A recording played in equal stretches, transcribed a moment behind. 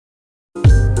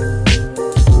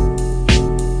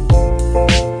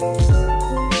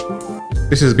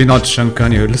This is Binod Shankar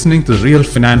and you're listening to the Real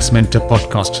Finance Mentor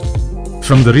podcast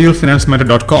from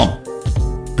therealfinancementor.com.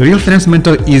 The Real Finance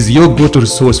Mentor is your go-to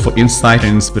resource for insight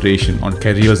and inspiration on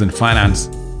careers in finance,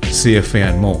 CFA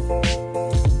and more.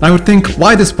 I would think,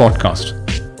 why this podcast?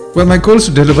 Well, my goal is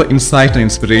to deliver insight and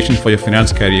inspiration for your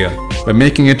finance career by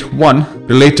making it, one,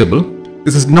 relatable.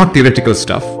 This is not theoretical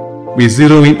stuff. We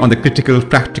zero in on the critical,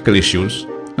 practical issues.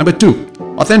 Number two,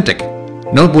 authentic.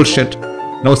 No bullshit,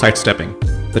 no sidestepping.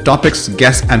 The topics,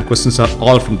 guests, and questions are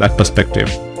all from that perspective.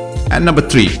 And number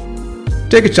three,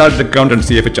 take a chartered accountant and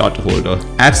CFA charter holder,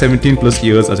 add 17 plus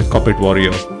years as a corporate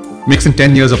warrior, mix in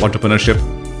 10 years of entrepreneurship,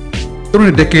 throw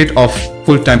in a decade of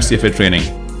full-time CFA training,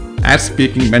 add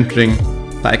speaking, mentoring,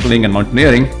 cycling, and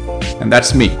mountaineering, and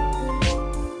that's me.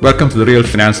 Welcome to the Real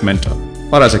Finance Mentor,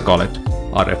 or as I call it,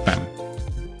 RFM.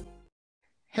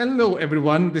 Hello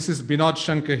everyone, this is Binod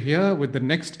Shankar here with the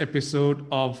next episode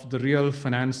of the Real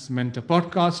Finance Mentor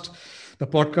podcast, the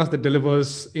podcast that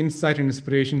delivers insight and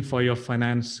inspiration for your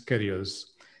finance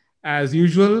careers. As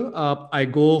usual, I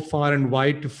go far and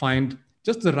wide to find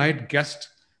just the right guest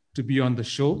to be on the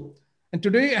show. And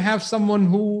today I have someone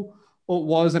who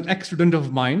was an ex-student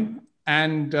of mine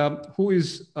and who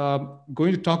is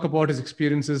going to talk about his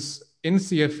experiences in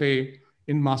CFA,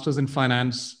 in Masters in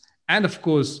Finance, and of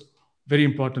course, very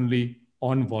importantly,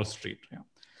 on Wall Street. Yeah.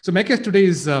 So my guest today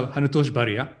is Hanutosh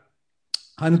Baria.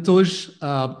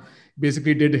 Hanutosh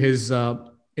basically did his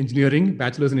engineering,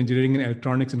 bachelor's in engineering in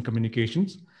electronics and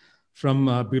communications from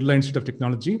Birla Institute of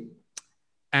Technology.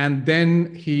 And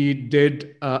then he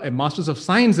did a Master's of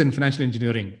Science in Financial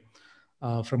Engineering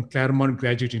from Claremont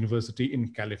Graduate University in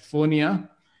California.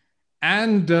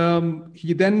 And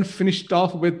he then finished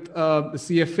off with the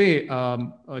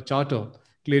CFA charter,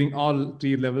 clearing all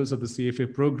three levels of the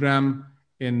CFA program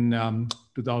in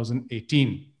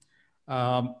 2018.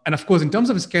 And of course, in terms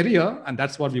of his career, and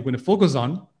that's what we're going to focus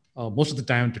on most of the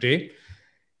time today,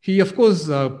 he, of course,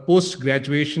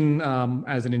 post-graduation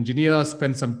as an engineer,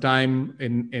 spent some time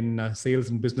in sales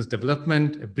and business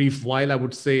development, a brief while, I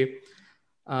would say.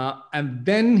 And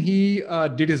then he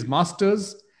did his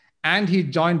master's and he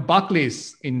joined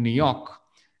Barclays in New York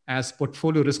as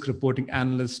portfolio risk reporting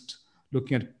analyst,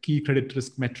 looking at key credit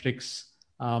risk metrics,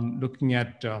 looking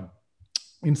at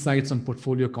insights on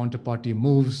portfolio counterparty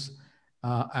moves,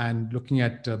 and looking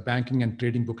at banking and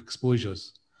trading book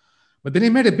exposures. But then he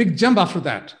made a big jump after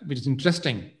that, which is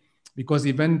interesting because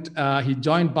he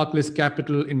joined Barclays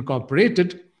Capital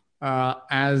Incorporated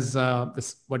as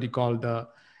what he called the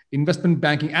investment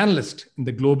banking analyst in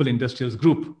the Global Industrials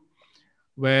Group,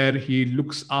 where he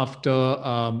looks after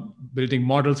building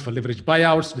models for leverage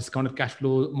buyouts, discounted cash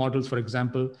flow models, for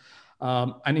example,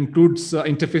 and includes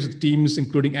interface with teams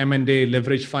including M&A,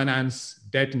 leverage finance,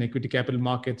 debt and equity capital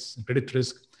markets, and credit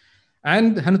risk.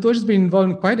 And Hanutosh has been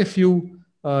involved in quite a few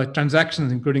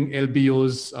transactions, including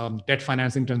LBOs, debt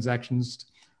financing transactions,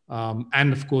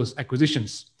 and of course,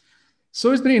 acquisitions.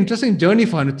 So it's been an interesting journey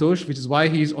for Hanutosh, which is why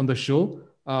he's on the show.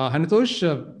 Hanutosh,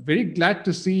 very glad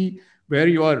to see where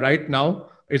you are right now.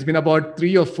 It's been about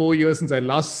 3 or 4 years since I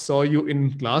last saw you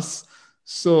in class.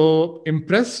 So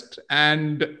impressed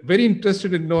and very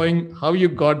interested in knowing how you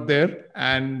got there.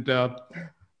 And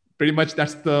pretty much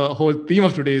that's the whole theme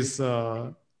of today's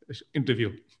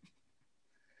interview.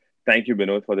 Thank you,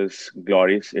 Binod, for this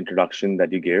glorious introduction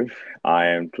that you gave. I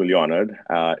am truly honored.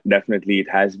 Definitely, it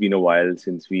has been a while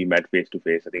since we met face to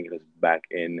face. I think it was back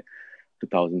in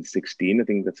 2016. I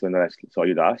think that's when I saw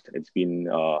you last. It's been,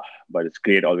 but it's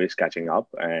great always catching up.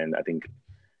 And I think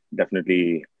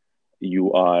definitely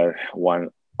you are one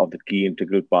of the key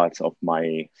integral parts of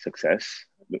my success.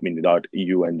 I mean, without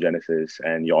you and Genesis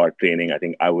and your training, I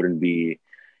think I wouldn't be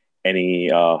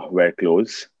anywhere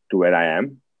close to where I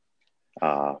am.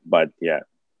 But yeah,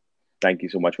 thank you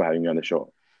so much for having me on the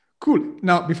show. Cool.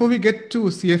 Now, before we get to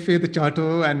CFA, the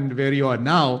charter, and where you are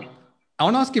now, I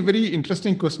want to ask a very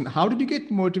interesting question. How did you get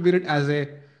motivated as a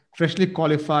freshly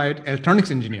qualified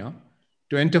electronics engineer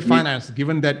to enter finance,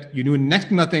 given that you knew next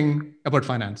to nothing about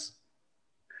finance?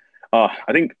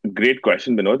 I think great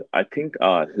question, Binod. I think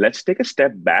let's take a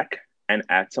step back and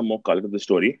add some more color to the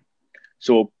story.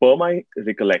 So per my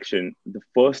recollection, the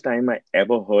first time I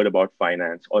ever heard about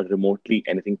finance or remotely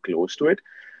anything close to it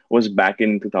was back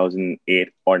in 2008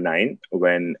 or 9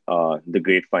 when the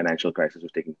great financial crisis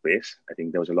was taking place. I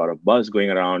think there was a lot of buzz going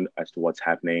around as to what's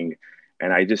happening.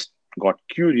 And I just got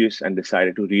curious and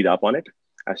decided to read up on it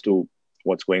as to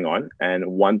what's going on. And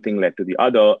one thing led to the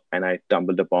other, and I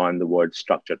stumbled upon the word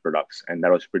structured products. And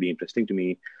that was pretty interesting to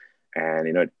me. And,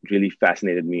 it really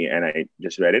fascinated me. And I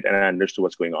just read it and I understood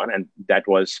what's going on. And that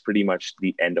was pretty much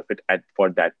the end of it for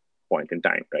that point in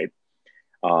time,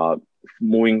 right?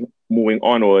 Moving moving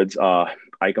onwards,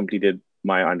 I completed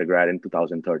my undergrad in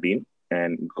 2013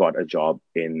 and got a job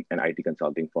in an IT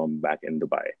consulting firm back in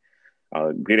Dubai.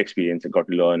 Great experience. I got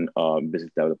to learn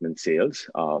business development sales,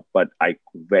 but I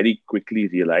very quickly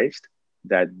realized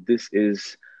that this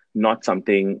is not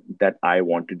something that I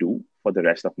want to do for the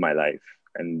rest of my life.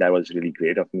 And that was really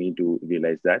great of me to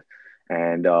realize that.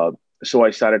 And so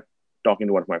I started talking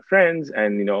to one of my friends,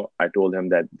 and I told him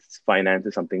that finance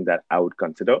is something that I would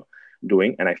consider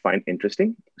doing, and I find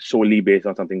interesting solely based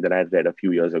on something that I had read a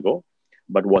few years ago,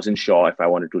 but wasn't sure if I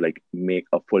wanted to like make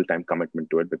a full time commitment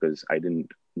to it because I didn't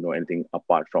know anything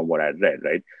apart from what I had read,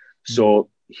 right? Mm. So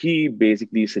he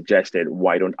basically suggested,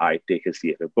 why don't I take his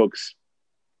CFA books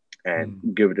and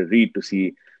Mm. give it a read to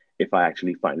see if I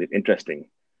actually find it interesting.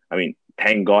 I mean,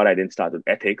 thank God I didn't start with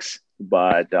ethics,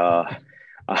 but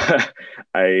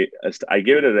I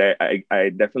gave it a read. I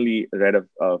definitely read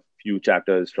a few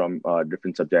chapters from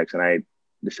different subjects, and I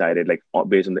decided, like,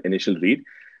 based on the initial read,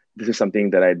 this is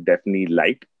something that I definitely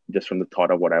liked just from the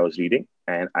thought of what I was reading,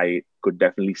 and I could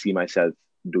definitely see myself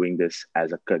doing this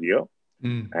as a career.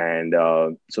 Mm.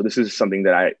 And so this is something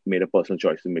that I made a personal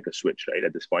choice to make a switch, right?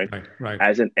 At this point, Right, right.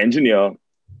 as an engineer,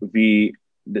 we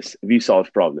we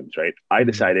solve problems, right? I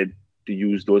Mm. decided to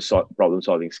use those problem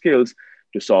solving skills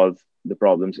to solve the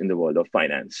problems in the world of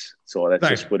finance. So let's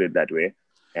Right. just put it that way.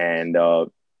 And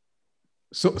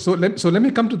So let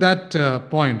me come to that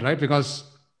point, right? Because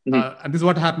mhm, and this is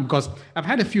what happened because I've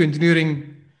had a few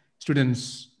engineering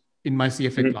students in my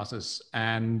CFA mhm, classes,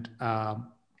 and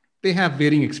they have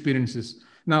varying experiences.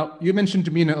 Now, you mentioned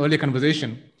to me in an earlier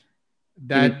conversation mhm,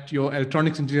 that your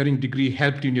electronics engineering degree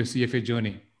helped you in your CFA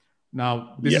journey.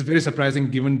 Now, this yeah, is very surprising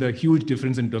given the huge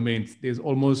difference in domains. There's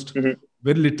almost mhm.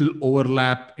 very little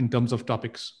overlap in terms of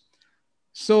topics.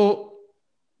 So,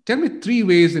 tell me three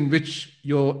ways in which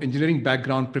your engineering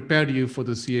background prepared you for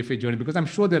the CFA journey, because I'm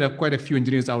sure there are quite a few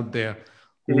engineers out there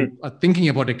Mhm. who are thinking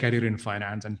about a career in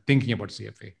finance and thinking about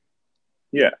CFA.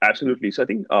 Yeah, absolutely. So I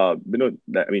think,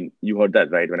 that, I mean, you heard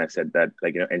that right when I said that,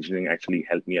 like, engineering actually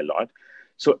helped me a lot.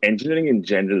 So engineering in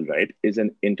general, right, is an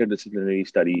interdisciplinary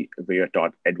study where you're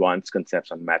taught advanced concepts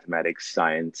on mathematics,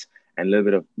 science, and a little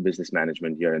bit of business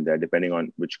management here and there, depending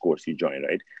on which course you join,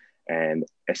 right? And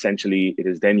essentially, it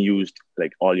is then used,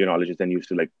 like, all your knowledge is then used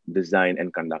to like design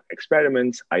and conduct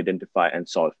experiments, identify and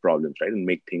solve problems, right, and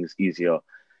make things easier.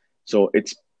 So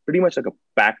it's pretty much like a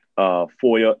packed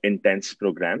 4 year intense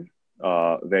program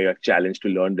where you're challenged to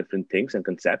learn different things and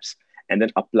concepts and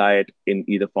then apply it in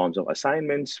either forms of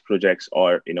assignments, projects,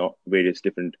 or various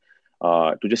different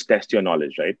to just test your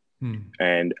knowledge, right? Hmm.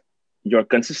 And you're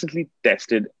consistently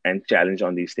tested and challenged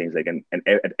on these things, like, and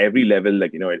at every level,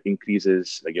 like, it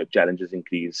increases, like, your challenges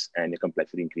increase and your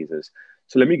complexity increases.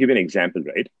 So let me give you an example,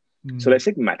 right? So Hmm. let's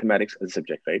take mathematics as a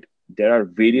subject, right? There are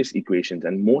various equations,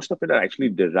 and most of it are actually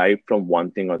derived from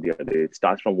one thing or the other. It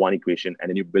starts from one equation and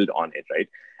then you build on it, right?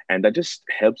 And that just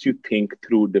helps you think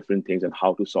through different things and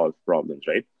how to solve problems,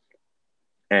 right?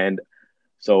 And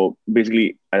so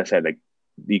basically, as I said, like,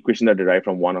 the equations are derived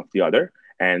from one of the other,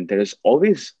 and there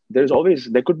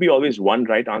could be always one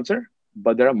right answer,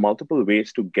 but there are multiple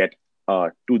ways to get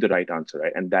to the right answer,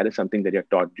 right? And that is something that you're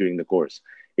taught during the course.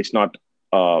 It's not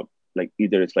like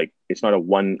either it's not a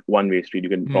one way street. You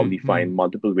can Hmm. probably Hmm. find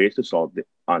multiple ways to solve the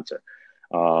answer.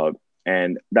 Uh,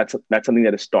 and that's something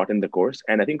that is taught in the course.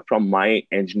 And I think from my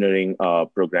engineering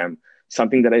program,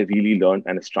 something that I really learned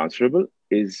and is transferable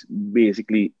is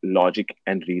basically logic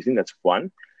and reasoning. That's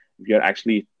one. We are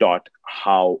actually taught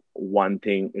how one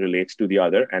thing relates to the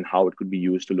other and how it could be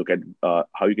used to look at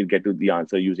how you can get to the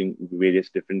answer using various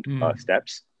different Hmm.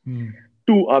 steps. Hmm.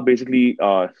 Two are basically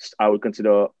I would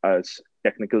consider as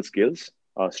technical skills,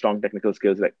 strong technical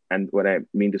skills. Like, and what I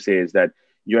mean to say is that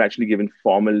you're actually given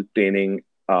formal training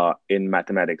in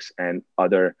mathematics and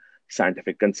other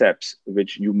scientific concepts,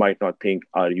 which you might not think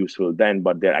are useful then,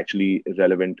 but they're actually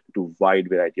relevant to wide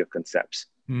variety of concepts.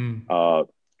 Hmm. Uh,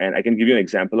 and I can give you an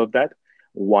example of that.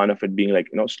 One of it being, like,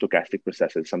 stochastic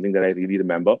processes, something that I really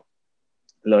remember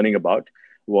learning about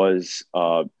was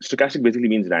stochastic basically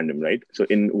means random, right? So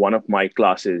in one of my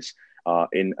classes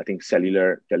in, I think,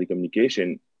 cellular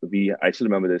telecommunication, I still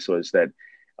remember this, was that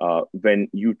when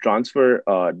you transfer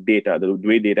data, the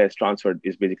way data is transferred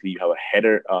is basically you have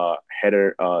a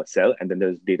header cell, and then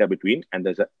there's data between, and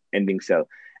there's an ending cell.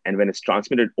 And when it's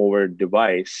transmitted over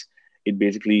device, it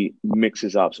basically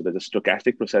mixes up. So there's a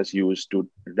stochastic process used to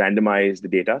randomize the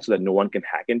data so that no one can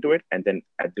hack into it. And then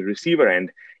at the receiver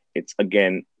end, it's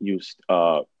again used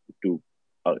to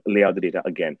lay out the data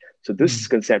again. So this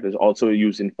Hmm. concept is also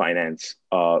used in finance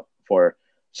for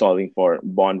solving for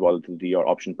bond volatility or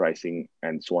option pricing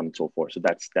and so on and so forth. So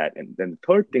that's that. And then the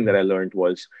third thing that I learned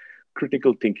was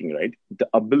critical thinking, right? The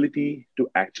ability to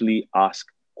actually ask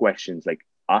questions, like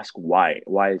ask why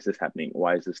is this happening?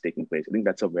 Why is this taking place? I think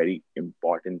that's a very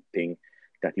important thing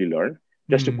that you learn,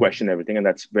 just to Hmm. question everything. And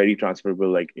that's very transferable,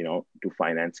 like, to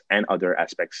finance and other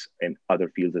aspects in other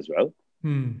fields as well.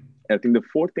 Hmm. And I think the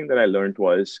fourth thing that I learned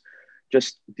was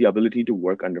just the ability to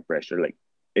work under pressure. Like,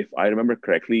 if I remember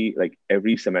correctly, like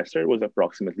every semester was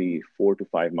approximately 4 to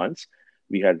 5 months.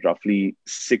 We had roughly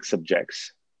 6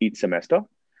 subjects each semester,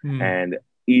 Hmm. and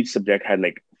each subject had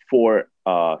like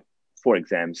four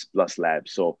exams plus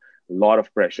labs. So a lot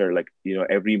of pressure. Like,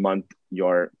 every month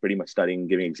you're pretty much studying,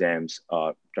 giving exams,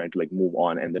 trying to like move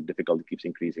on, and the difficulty keeps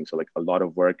increasing. So like a lot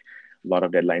of work, a lot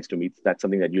of deadlines to meet. That's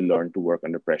something that you learn to work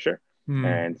under pressure. Hmm.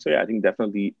 And so yeah, I think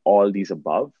definitely all these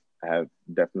above have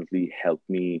definitely helped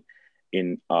me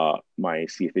in my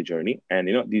CFA journey. And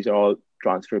these are all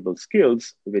transferable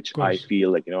skills, which Of I course.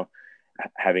 feel like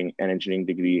having an engineering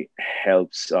degree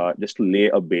helps just to lay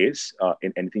a base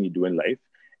in anything you do in life.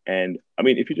 And I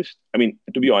mean, if you just, I mean,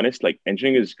 to be honest, like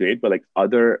engineering is great, but like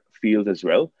other fields as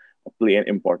well play an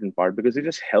important part because they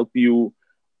just help you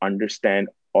understand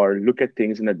or look at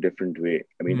things in a different way.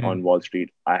 I mean, on Hmm. Wall Street,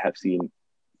 I have seen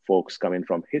folks coming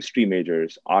from history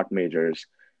majors, art majors,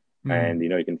 and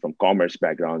Hmm. you can from commerce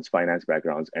backgrounds, finance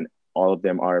backgrounds, and all of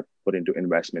them are put into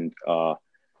investment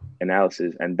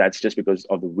analysis, and that's just because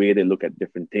of the way they look at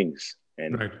different things,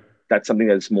 and Right. that's something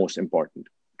that's most important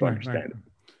to Right. Right. understand.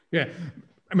 Yeah.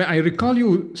 I mean, I recall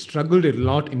you struggled a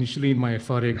lot initially in my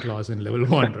FRA class in level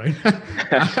one, right?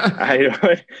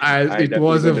 I As I it definitely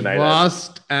was don't a deny that.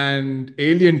 vast and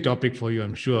alien topic for you,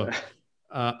 I'm sure.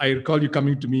 I recall you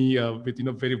coming to me with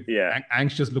very Yeah,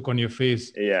 anxious look on your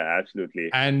face, yeah, absolutely.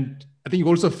 and I think you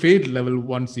also failed level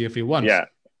one CFA once. Yeah,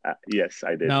 yes,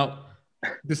 I did. Now,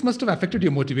 this must have affected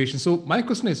your motivation. So my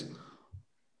question is,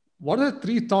 what are the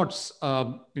three thoughts?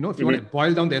 If you want to Mhm.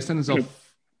 boil down the essence of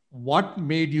what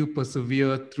made you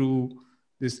persevere through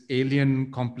this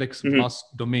alien, complex, Mhm. vast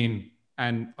domain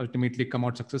and ultimately come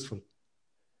out successful?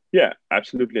 Yeah,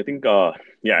 absolutely. I think,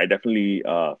 yeah, I definitely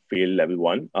failed level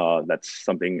one. That's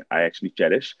something I actually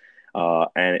cherish.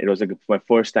 And it was like my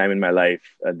first time in my life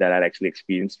that I'd actually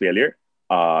experienced failure.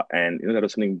 And that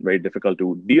was something very difficult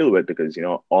to deal with because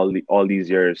all these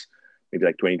years, maybe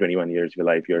like 20, 21 years of your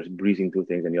life, you're breezing through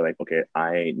things and you're like, okay,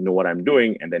 I know what I'm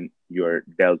doing, and then you're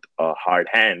dealt a hard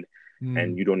hand,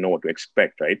 and Hmm. you don't know what to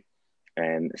expect, right?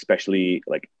 And especially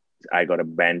like I got a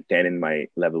band 10 in my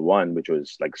level one, which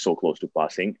was like so close to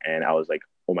passing. And I was like,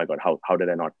 oh my God, how did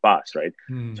I not pass? Right.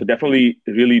 So Hmm. definitely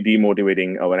really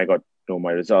demotivating when I got to know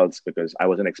my results because I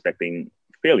wasn't expecting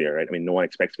failure, right? I mean, no one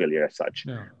expects failure as such.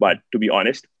 Yeah. But to be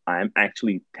honest, I'm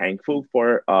actually thankful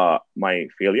for my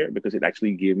failure because it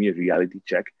actually gave me a reality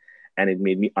check and it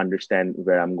made me understand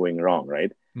where I'm going wrong,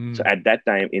 right? So Hmm. at that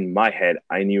time in my head,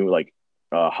 I knew like,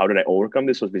 how did I overcome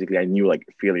this? Was basically I knew like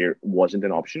failure wasn't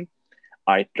an option.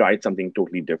 I tried something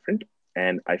totally different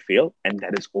and I failed, and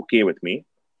that is okay with me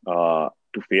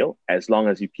to fail as long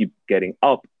as you keep getting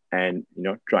up and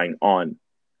trying on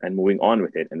and moving on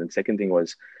with it. And then second thing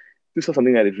was this was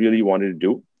something that I really wanted to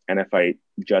do, and if I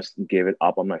just gave it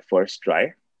up on my first try,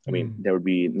 I mean Hmm. there would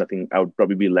be nothing. I would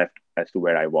probably be left as to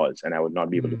where I was, and I would not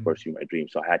be able to Hmm. pursue my dream.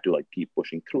 So I had to like keep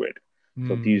pushing through it.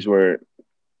 So Hmm. these were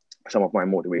some of my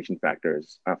motivation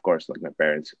factors. Of course, like my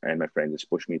parents and my friends just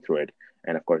pushed me through it,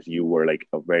 and of course, you were like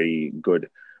a very good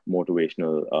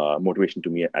motivation to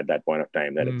me at that point of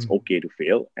time that it's Hmm. okay to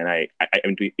fail. And I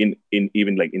mean, in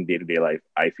even like in day to day life,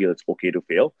 I feel it's okay to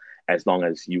fail as long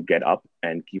as you get up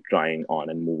and keep trying on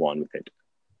and move on with it.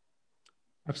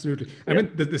 Absolutely. I Yeah,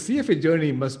 mean, the CFA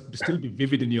journey must still be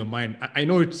vivid in your mind. I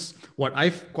know it's what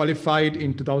I've qualified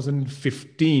in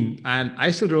 2015, and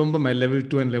I still remember my level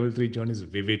two and level three journeys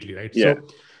vividly, right? yeah. So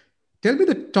tell me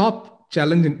the top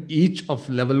challenge in each of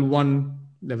level one,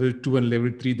 level two, and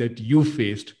level three that you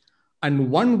faced,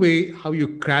 and one way how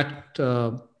you cracked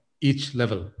each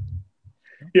level.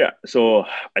 Yeah, so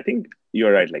I think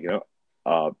you're right. Like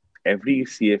uh, every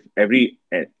CF,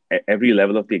 every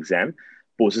level of the exam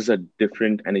poses a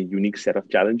different and a unique set of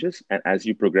challenges, and as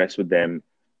you progress with them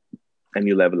and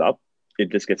you level up, it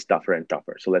just gets tougher and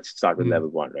tougher. So let's start with level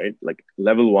Hmm. one, right? Like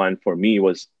level one for me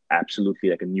was absolutely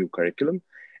like a new curriculum.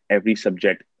 Every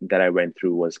subject that I went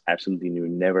through was absolutely new.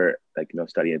 Never like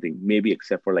study anything, maybe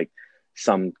except for like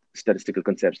some statistical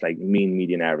concepts like mean,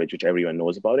 median, average, which everyone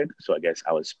knows about it. So I guess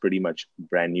I was pretty much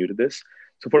brand new to this.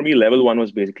 So for me, level one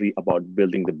was basically about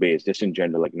building the base, just in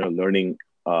general, like learning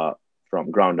uh, from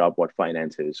ground up what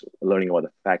finance is, learning about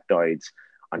the factoids,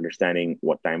 understanding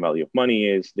what time value of money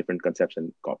is, different concepts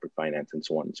in corporate finance, and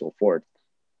so on and so forth.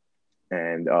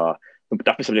 And the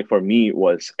toughest subject for me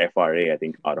was FRA, I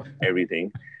think, out of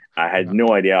everything. I had Yeah. no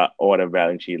idea what a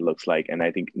balance sheet looks like. And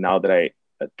I think now that I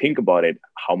think about it,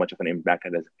 how much of an impact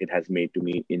it has made to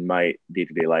me in my day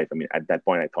to day life. I mean, at that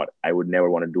point, I thought I would never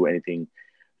want to do anything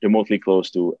remotely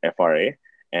close to FRA.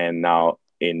 And now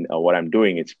in what I'm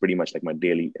doing, it's pretty much like my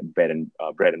daily bread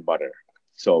and butter.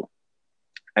 So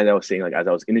as I was saying, like as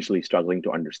I was initially struggling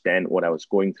to understand what I was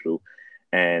going through,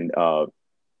 and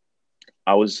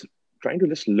I was trying to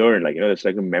just learn, like, it's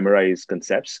like to memorize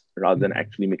concepts rather than Mm.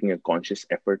 actually making a conscious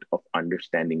effort of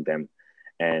understanding them.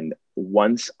 And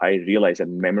once I realized that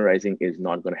memorizing is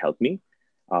not going to help me,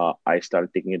 I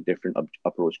started taking a different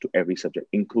approach to every subject,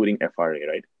 including FRA,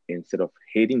 right? Instead of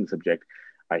hating the subject,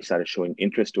 I started showing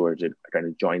interest towards it, trying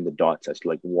to join the dots as to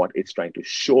like what it's trying to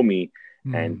show me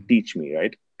and Mm. teach me,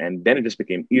 right? And then it just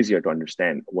became easier to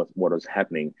understand what was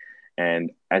happening.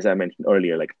 And as I mentioned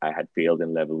earlier, like I had failed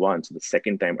in level one. So the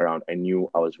second time around, I knew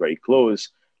I was very close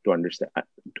to understand.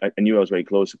 I knew I was very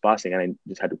close to passing, and I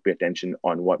just had to pay attention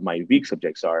on what my weak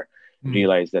subjects are, Mm.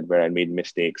 realize that where I made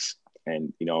mistakes,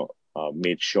 and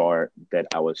made sure that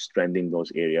I was strengthening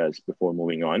those areas before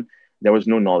moving on. There was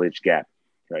no knowledge gap,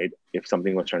 right? If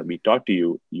something was trying to be taught to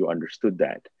you, you understood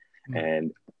that. Mm.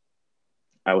 And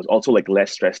I was also like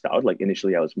less stressed out. Like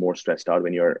initially, I was more stressed out.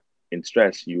 When you're in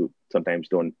stress, you sometimes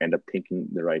don't end up thinking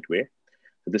the right way.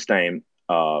 So this time,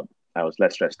 I was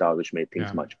less stressed out, which made things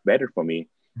Yeah. much better for me.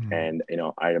 Mm. And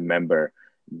I remember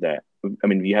that. I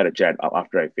mean, we had a chat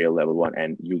after I failed level one,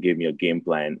 and you gave me a game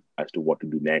plan as to what to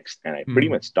do next, and I pretty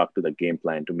Mm. much stuck to the game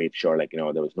plan to make sure, like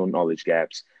there was no knowledge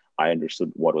gaps. I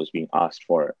understood what was being asked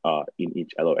for in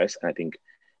each LOS, and I think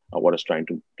what was trying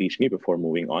to teach me before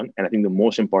moving on. And I think the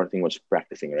most important thing was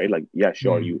practicing, right? Like, yeah,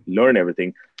 sure, Mm. you learn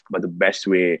everything, but the best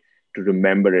way to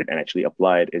remember it and actually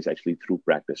apply it is actually through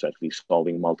practice, actually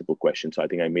solving multiple questions. So I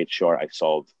think I made sure I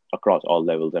solved across all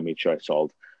levels. I made sure I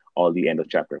solved all the end of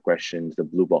chapter questions, the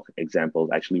blue box examples.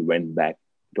 I actually went back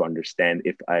to understand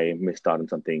if I missed out on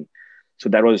something. So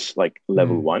that was like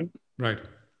level Mm. one. Right.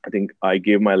 I think I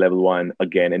gave my level one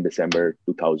again in December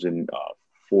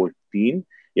 2014.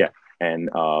 Yeah. And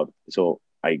so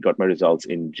I got my results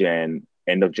in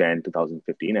end of Jan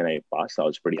 2015, and I passed. I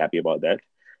was pretty happy about that.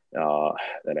 Uh,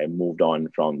 that I moved on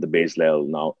from the base level.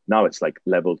 Now it's like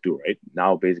level two, right?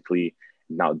 Now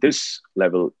this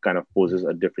level kind of poses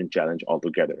a different challenge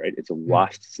altogether, right? It's a Mm.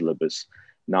 vast syllabus.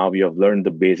 Now we have learned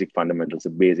the basic fundamentals, the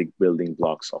basic building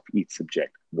blocks of each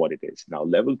subject, what it is. Now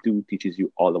level two teaches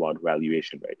you all about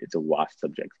valuation, right? It's a vast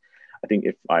subject. I think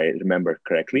if I remember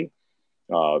correctly,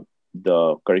 uh,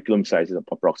 the curriculum size is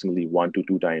approximately 1 to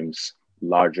 2 times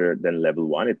larger than level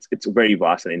one. It's very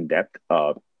vast and in depth,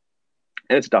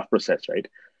 and it's a tough process, right?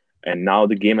 And now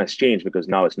the game has changed because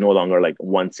now it's no longer like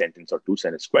one sentence or two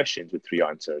sentence questions with three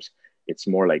answers. It's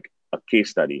more like a case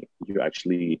study. You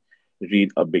actually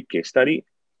read a big case study,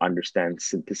 understand,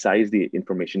 synthesize the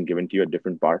information given to you at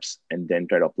different parts, and then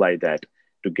try to apply that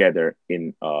together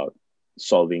in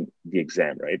solving the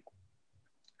exam, right?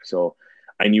 So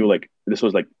I knew this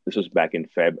was back in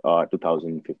Feb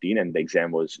 2015, and the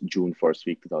exam was June first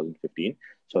week 2015.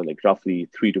 So like roughly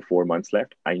 3 to 4 months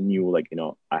left. I knew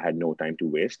I had no time to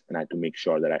waste, and I had to make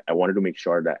sure that I wanted to make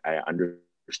sure that I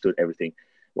understood everything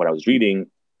what I was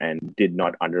reading and did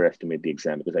not underestimate the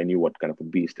exam because I knew what kind of a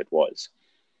beast it was.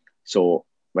 So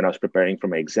when I was preparing for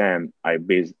my exam, I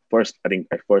think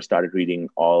I first started reading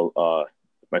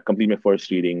I completed my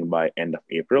first reading by end of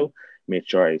April, made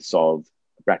sure I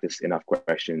practiced enough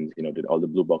questions, did all the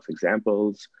blue box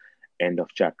examples, end of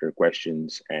chapter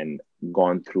questions, and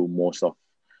gone through most of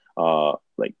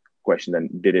like questions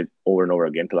and did it over and over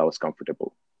again till I was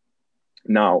comfortable.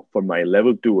 Now, for my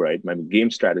level two, right, my game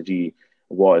strategy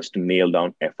was to nail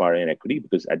down FRA and equity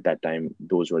because at that time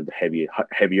those were the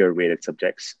heavier weighted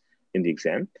subjects in the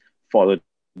exam, followed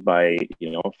by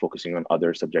focusing on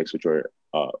other subjects which were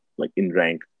like in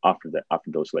rank after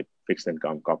those like fixed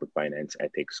income, corporate finance,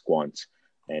 ethics, quants,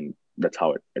 and that's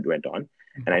how it went on.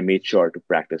 And I made sure to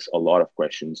practice a lot of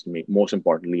questions. Most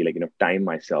importantly, like time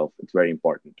myself. It's very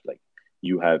important. Like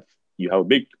you have you have a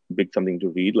big something to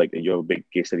read, like you have a big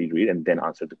case study to read and then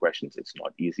answer the questions. It's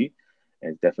not easy,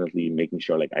 and it's definitely making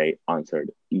sure like I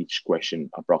answered each question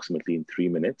approximately in 3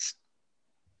 minutes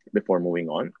before moving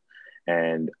on.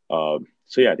 And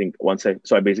so yeah, I think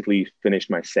I basically finished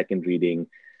my second reading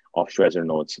of Schwezer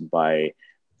notes by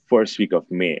first week of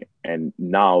May, and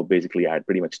now basically I had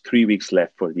pretty much 3 weeks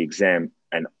left for the exam,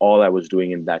 and all I was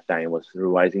doing in that time was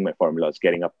revising my formulas,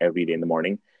 getting up every day in the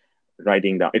morning,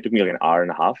 writing down. It took me like an hour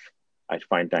and a half. I'd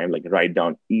find time, like write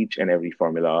down each and every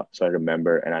formula so I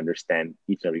remember and understand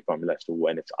each and every formula as to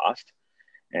when it's asked.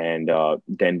 And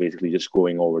then basically just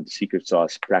going over the secret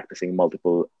sauce, practicing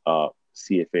multiple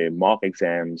CFA mock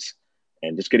exams,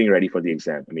 and just getting ready for the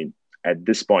exam. I mean, at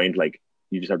this point, like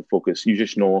you just have to focus. You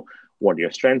just know what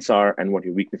your strengths are and what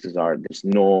your weaknesses are. There's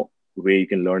no way you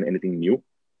can learn anything new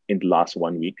in the last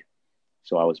 1 week.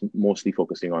 So I was mostly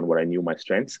focusing on what I knew my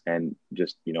strengths, and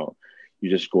just, you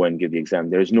just go and give the exam.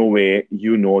 There's no way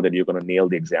you know that you're going to nail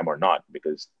the exam or not,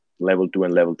 because level two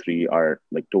and level three are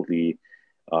like totally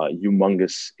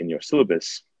humongous in your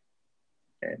syllabus.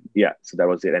 And yeah, so that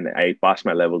was it. And I passed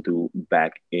my level two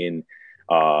back in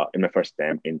my first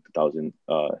attempt in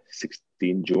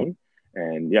 2016 June.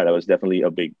 And yeah, that was definitely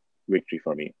a big victory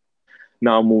for me.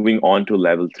 Now moving on to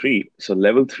level three. So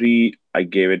level three, I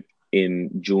gave it in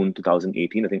June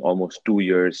 2018. I think almost 2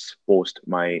 years post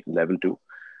my level two,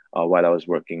 while I was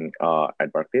working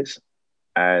at Barclays.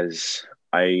 As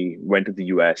I went to the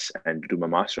US and to do my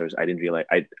master's, I did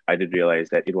realize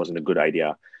that it wasn't a good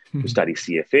idea to study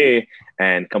CFA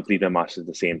and complete my master's at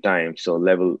the same time. So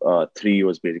level three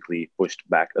was basically pushed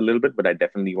back a little bit, but I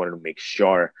definitely wanted to make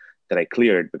sure that I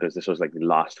cleared, because this was like the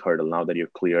last hurdle. Now that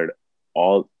you've cleared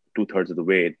all two-thirds of the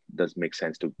way, it does make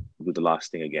sense to do the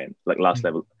last thing again, like last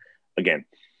level again.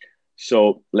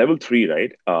 So level three,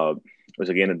 right, was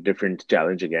again a different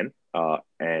challenge again.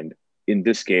 And in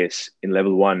this case, in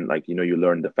level one, like, you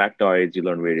learn the factoids, you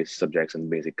learn various subjects and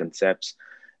basic concepts.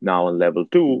 Now in level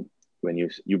two, when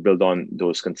you build on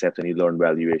those concepts and you learn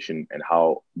valuation and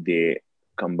how they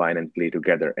combine and play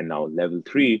together. And now level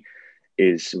three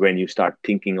is when you start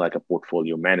thinking like a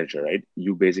portfolio manager, right?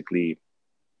 You basically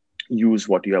use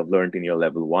what you have learned in your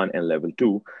level one and level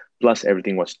two, plus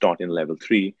everything was taught in level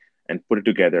three, and put it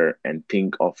together and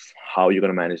think of how you're going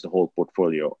to manage the whole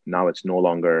portfolio. Now it's no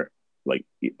longer like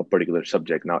a particular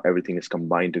subject. Now everything is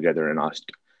combined together and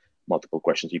asked multiple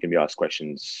questions. You can be asked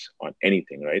questions on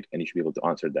anything, right? And you should be able to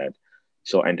answer that.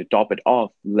 So, and to top it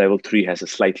off, level three has a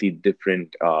slightly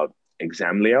different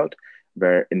exam layout,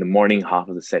 where in the morning half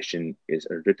of the session is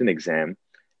a written exam,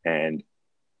 and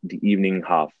the evening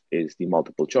half is the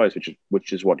multiple choice,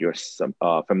 which is what you're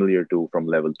familiar to from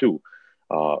level two,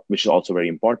 which is also very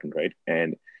important, right?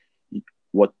 And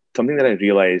what something that I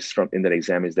realized from in that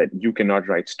exam is that you cannot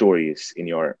write stories in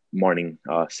your morning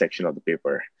section of the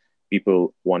paper.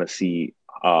 People want to see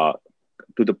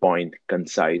to the point,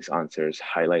 concise answers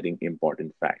highlighting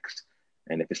important facts.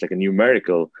 And if it's like a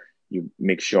numerical, you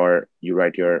make sure you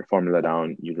write your formula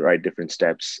down, you write different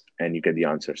steps, and you get the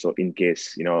answer. So in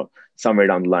case, somewhere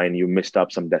down the line you missed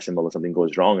up some decimal or something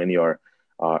goes wrong in your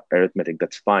arithmetic,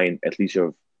 that's fine. At least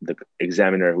the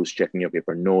examiner who's checking your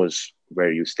paper knows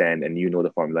where you stand, and you know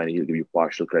the formula, and he'll give you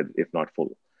partial credit, if not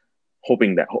full.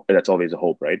 Hoping that's always a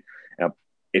hope, right? Uh,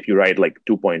 if you write like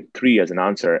 2.3 as an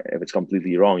answer, if it's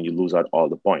completely wrong, you lose out all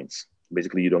the points.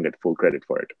 Basically, you don't get full credit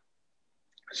for it.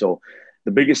 So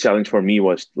the biggest challenge for me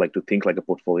was like to think like a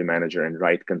portfolio manager and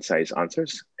write concise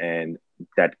answers. And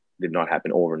that did not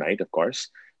happen overnight, of course,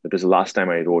 because the last time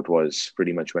I wrote was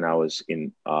pretty much when I was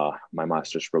in my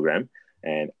master's program.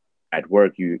 And at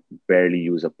work, you barely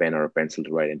use a pen or a pencil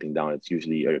to write anything down. It's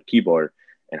usually your keyboard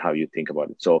and how you think about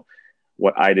it. So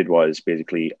what I did was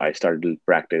basically I started to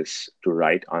practice to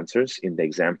write answers in the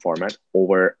exam format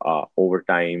over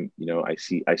time.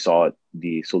 I saw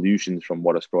the solutions from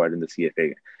what was provided in the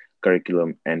CFA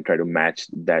curriculum and try to match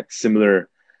that similar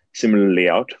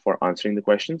layout for answering the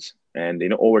questions. And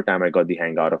over time I got the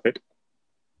hang out of it.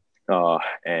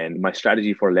 And my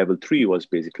strategy for level three was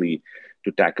basically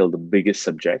to tackle the biggest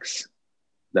subjects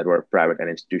that were private and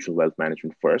institutional wealth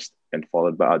management first, and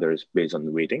followed by others based on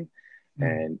the weighting.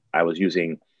 And I was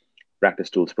using practice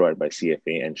tools provided by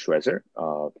CFA and Schwezer.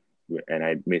 And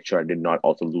I made sure I did not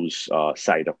also lose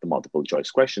sight of the multiple choice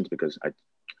questions, because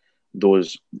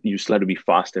those you still have to be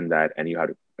fast in that, and you have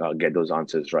to get those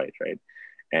answers right.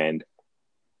 And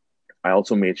I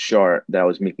also made sure that I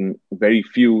was making very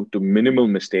few to minimal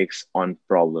mistakes on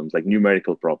problems, like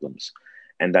numerical problems.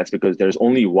 And that's because there's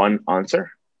only one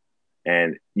answer,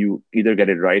 and you either get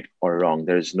it right or wrong.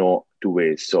 There's no two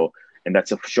ways. So, and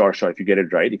that's a sure shot. If you get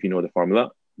it right, if you know the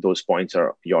formula, those points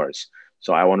are yours.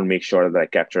 So I want to make sure that I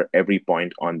capture every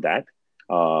point on that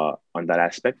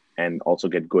aspect, and also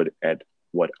get good at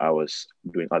what I was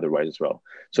doing otherwise as well.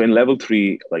 So in level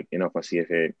three, like for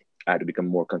CFA, I had to become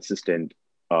more consistent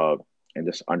and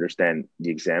just understand the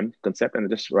exam concept and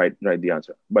just write the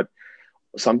answer. But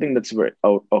something that's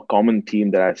a common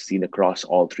theme that I've seen across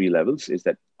all three levels is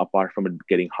that apart from it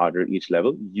getting harder each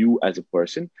level, you as a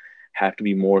person have to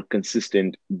be more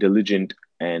consistent, diligent,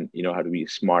 and how to be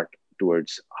smart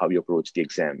towards how you approach the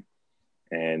exam.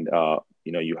 And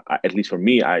you at least for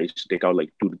me, I used to take out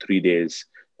like 2 to 3 days,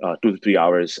 2 to 3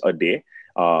 hours a day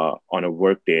on a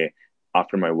work day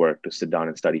after my work to sit down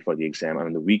and study for the exam. And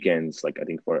on the weekends, like I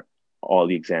think for all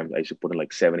the exams. I used to put in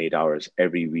like 7, 8 hours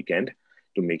every weekend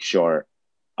to make sure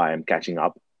I am catching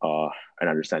up and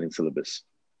understanding syllabus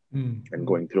and Mm-hmm.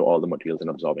 going through all the materials and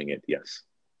absorbing it. Yes.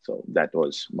 So that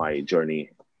was my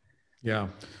journey. Yeah.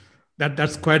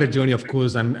 That's quite a journey, of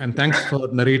course, and thanks for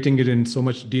narrating it in so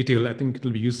much detail. I think it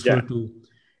will be useful Yeah. to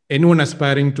anyone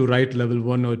aspiring to write level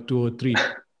 1 or 2 or 3.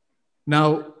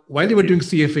 Now, while you Thank were you. doing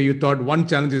CFA, you thought one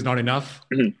challenge is not enough,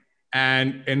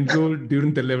 and enrolled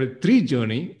during the level 3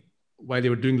 journey while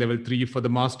you were doing level 3 for the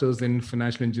Masters in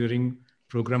Financial Engineering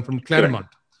program from Correct. Claremont.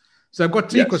 So I've got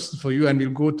three Yes. questions for you, and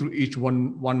we'll go through each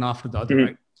one after the other, Mhm.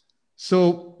 right?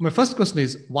 So my first question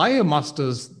is, why a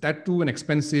master's, that too an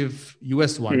expensive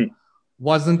US one, Mhm.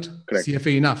 wasn't Correct.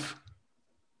 CFA enough?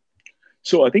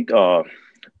 So I think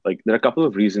like there are a couple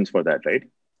of reasons for that, right?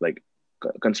 Like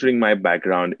considering my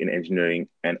background in engineering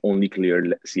and only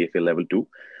cleared CFA level 2,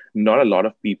 not a lot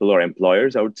of people or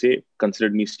employers, I would say,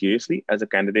 considered me seriously as a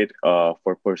candidate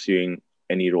for pursuing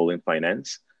any role in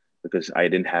finance because I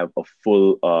didn't have a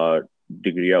full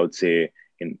degree, I would say,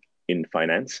 in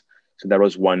finance. So that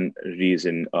was one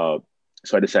reason.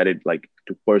 So I decided like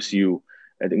to pursue.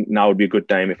 I think now would be a good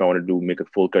time if I wanted to make a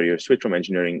full career switch from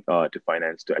engineering to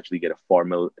finance to actually get a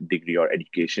formal degree or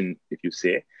education, if you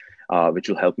say, which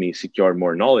will help me secure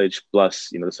more knowledge, plus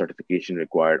the certification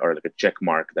required or like a check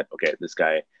mark that okay, this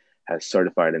guy has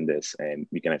certified in this, and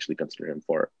we can actually consider him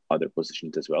for other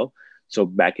positions as well. So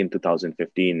back in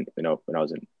 2015, when I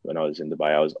was in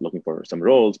Dubai, I was looking for some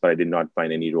roles, but I did not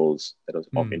find any roles that was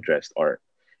of Hmm. interest or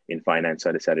in finance. So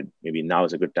I decided maybe now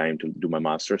is a good time to do my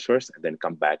master's first and then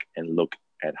come back and look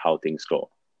at how things go.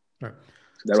 Right.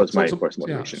 So that was my first Yeah.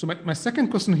 motivation. So my second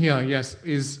question here, yes,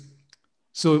 is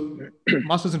so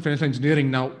masters in financial engineering.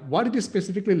 Now, what did you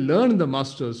specifically learn in the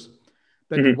masters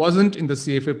that Mhm. wasn't in the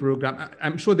CFA program?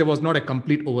 I'm sure there was not a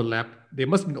complete overlap. There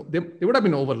would have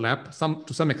been overlap some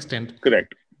to some extent,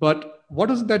 Correct. but what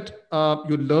is that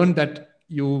you learned that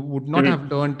you would not Mhm.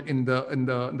 have learned in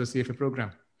the CFA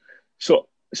program?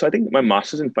 So I think my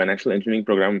master's in financial engineering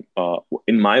program,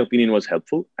 in my opinion, was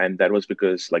helpful, and that was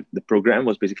because like the program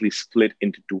was basically split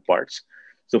into two parts.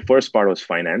 So first part was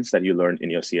finance that you learned in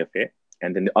your CFA,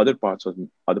 and then the other part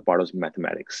was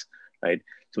mathematics, right?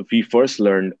 So we first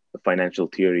learned the financial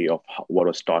theory of what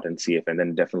was taught in CFA, and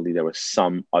then definitely there were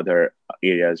some other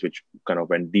areas which kind of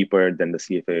went deeper than the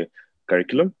CFA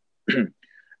curriculum.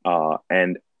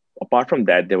 And apart from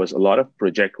that, there was a lot of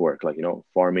project work, like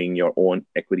forming your own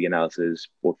equity analysis,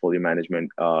 portfolio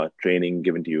management training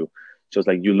given to you. So it's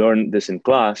like you learn this in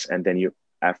class, and then you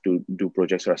have to do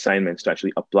projects or assignments to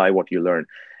actually apply what you learn.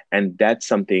 And that's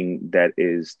something that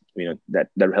is, that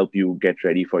will help you get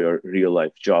ready for your real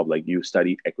life job. Like you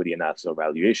study equity analysis or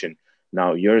valuation.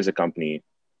 Now, you're as a company,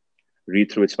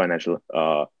 read through its financial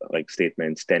like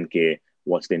statements, 10K,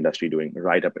 what's the industry doing,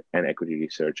 write up an equity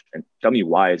research, and tell me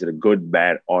why is it a good,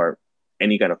 bad, or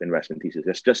any kind of investment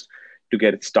thesis. Just to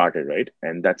get it started, right?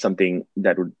 And that's something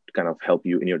that would kind of help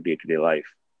you in your day to day life,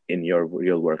 in your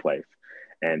real work life.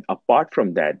 And apart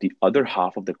from that, the other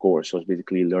half of the course was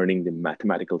basically learning the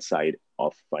mathematical side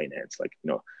of finance, like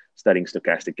studying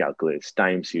stochastic calculus,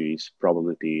 time series,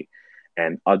 probability,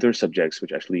 and other subjects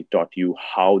which actually taught you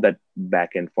how that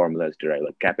back end formula is derived.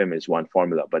 Like CAPM is one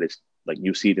formula, but it's like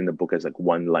you see it in the book as like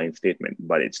one line statement,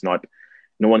 but it's not.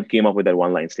 No one came up with that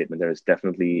one line statement. There is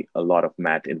definitely a lot of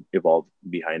math involved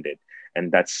behind it,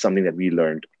 and that's something that we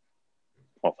learned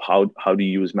of how do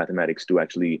you use mathematics to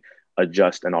actually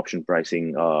adjust an option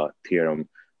pricing theorem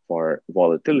for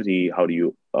volatility. How do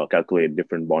you calculate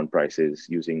different bond prices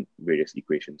using various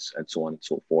equations and so on and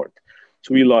so forth.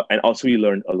 So and also we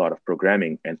learned a lot of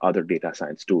programming and other data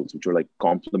science tools, which were like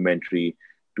complementary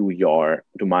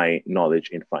to my knowledge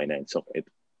in finance. So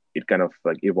it kind of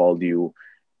like evolved you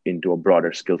into a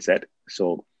broader skill set.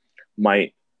 So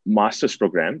my master's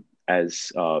program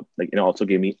as like also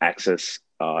gave me access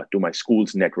to my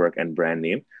school's network and brand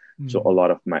name. So a Hmm. lot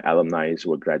of my alumni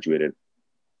who were graduated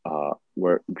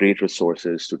were great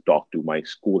resources to talk to. My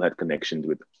school had connections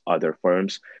with other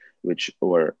firms which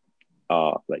were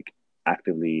like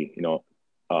actively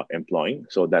employing.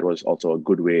 So that was also a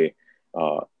good way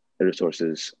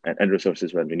resources and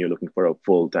resources when you're looking for a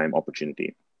full-time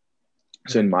opportunity.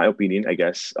 So in Right. my opinion, I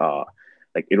guess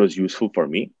like it was useful for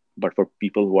me, but for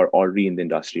people who are already in the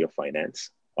industry of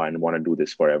finance and want to do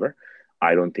this forever,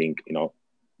 I don't think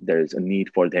there is a need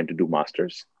for them to do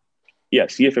masters. Yeah,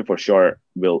 CFA for sure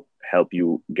will help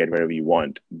you get wherever you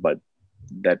want, but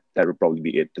that would probably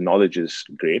be it. The knowledge is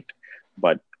great,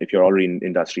 but if you're already in the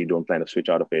industry, don't plan to switch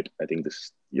out of it. I think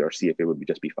this your CFA would be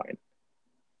just be fine.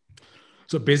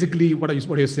 So basically, what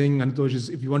you're saying, Antosh, is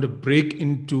if you want to break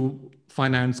into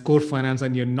finance, core finance,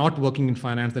 and you're not working in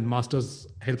finance, then masters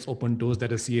helps open doors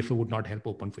that a CFA would not help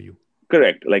open for you.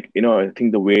 Correct. Like, I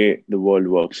think the way the world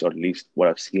works, or at least what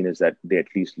I've seen, is that they at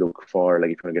least look for,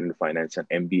 like, if you want to get into finance, an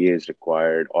MBA is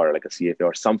required, or like a CFA,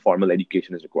 or some formal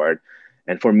education is required.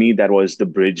 And for me, that was the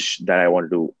bridge that I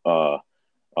wanted to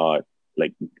uh,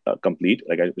 complete.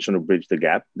 Like, I just want to bridge the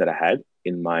gap that I had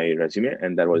in my resume,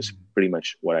 and that was Mhm. pretty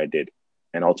much what I did.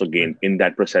 And also Right. in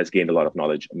that process, gained a lot of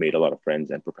knowledge, made a lot of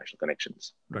friends and professional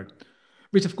connections. Right.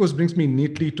 Which, of course, brings me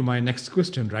neatly to my next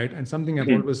question, right? And something I've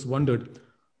Mhm. always wondered,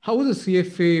 how is the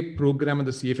CFA program and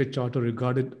the CFA charter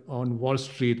regarded on Wall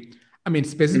Street? I mean,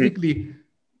 Mhm. specifically,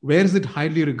 where is it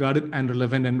highly regarded and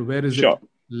relevant, and where is it Sure.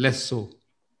 less so?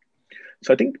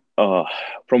 So I think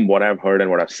from what I've heard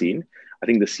and what I've seen, I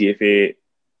think the CFA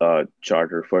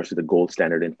charter refers to the gold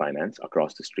standard in finance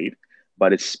across the street,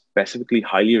 but it's specifically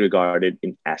highly regarded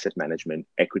in asset management,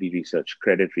 equity research,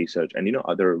 credit research, and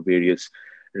other various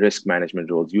risk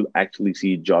management roles. You'll actually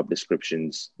see job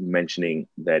descriptions mentioning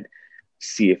that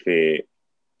CFA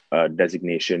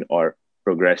designation or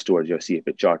progress towards your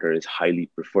CFA charter is highly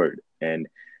preferred. And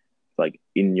like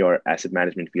in your asset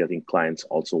management field, I think clients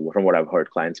also, from what I've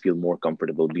heard, clients feel more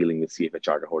comfortable dealing with CFA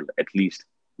charter holder, at least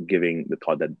giving the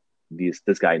thought that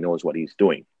this guy knows what he's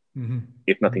doing,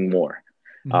 if Hmm. nothing more.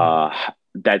 Hmm. Uh,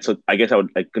 that's what I guess I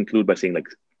would like conclude by saying, like,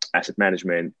 asset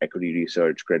management, equity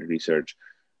research, credit research,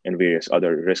 and various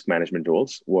other risk management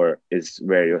roles where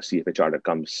your CFA charter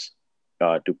comes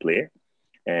to play,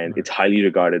 and Right. it's highly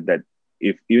regarded that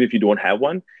if even if you don't have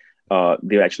one,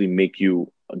 they'll actually make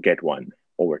you get one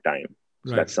over time.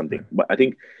 So Right. that's something. Right. But I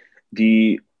think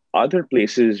the other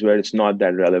places where it's not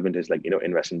that relevant is, like,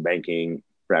 investment banking,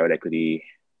 private equity,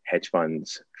 hedge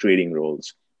funds, trading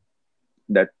roles.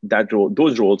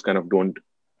 Those roles kind of don't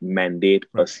mandate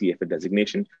a Right. CFA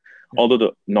designation, Yeah. although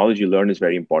the knowledge you learn is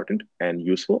very important and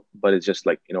useful. But it's just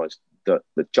like,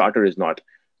 the charter is not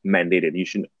mandated.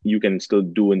 You can still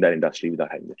do in that industry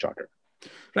without having the charter.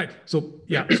 Right. So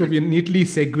yeah, so we're neatly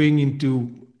segueing into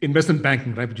investment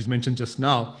banking, right, which you mentioned just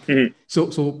now. Mhm,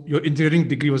 So your engineering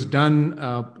degree was done,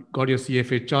 got your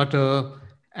CFA charter,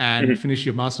 and mhm, finished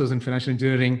your master's in financial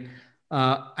engineering.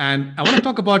 And I want to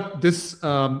talk about this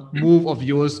move of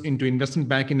yours into investment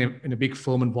banking in a big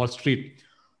firm on Wall Street.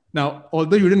 Now,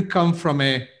 although you didn't come from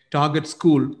a target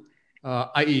school,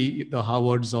 i.e., the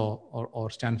Harvards or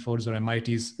Stanfords or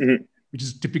MITs, mhm. which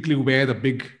is typically where the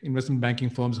big investment banking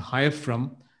firms hire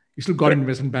from, you still got Correct.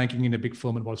 investment banking in a big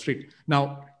firm on Wall Street.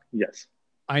 Now, Yes.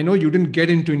 I know you didn't get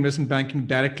into investment banking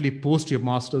directly post your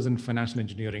master's in financial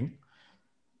engineering.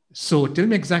 So tell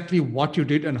me exactly what you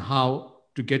did and how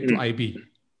to get to Mhm. IB.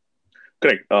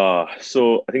 Correct.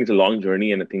 So I think it's a long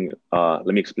journey, and I think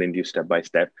let me explain to you step by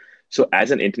step. So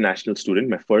as an international student,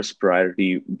 my first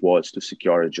priority was to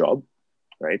secure a job,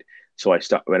 right? So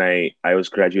I was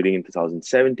graduating in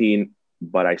 2017,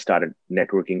 but I started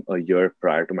networking a year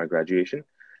prior to my graduation.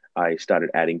 I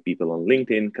started adding people on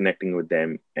LinkedIn, connecting with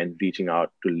them, and reaching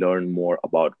out to learn more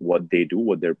about what they do,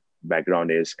 what their background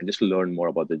is, and just to learn more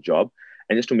about the job,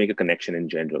 and just to make a connection in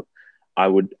general. I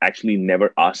would actually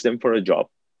never ask them for a job,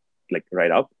 like,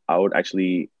 right up. I would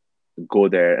actually go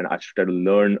there and actually try to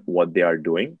learn what they are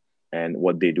doing and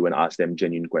what they do, and ask them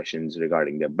genuine questions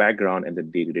regarding their background and the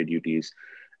day-to-day duties,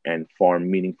 and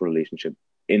form meaningful relationship.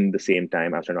 In the same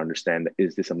time, I was trying to understand,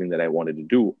 is this something that I wanted to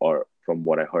do, or from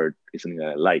what I heard is something that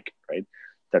I like, right?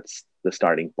 That's the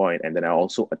starting point. And then I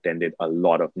also attended a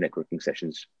lot of networking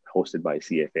sessions hosted by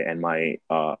CFA and my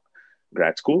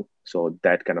grad school. So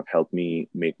that kind of helped me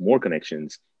make more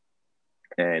connections.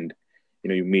 And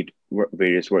you meet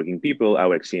various working people. I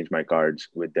would exchange my cards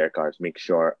with their cards, make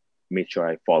sure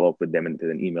I follow up with them with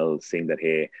an email saying that,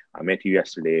 hey, I met you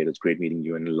yesterday, it was great meeting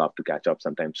you, and I'd love to catch up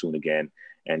sometime soon again.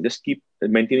 And just keep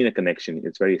maintaining a connection.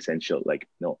 It's very essential. Like,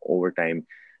 over time,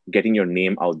 getting your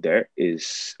name out there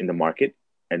is in the market,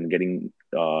 and getting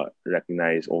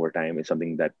recognized over time is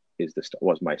something that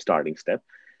was my starting step.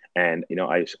 And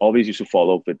I always used to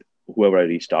follow up with whoever I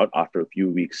reached out after a few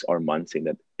weeks or months, saying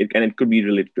that it could be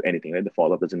related to anything, right? The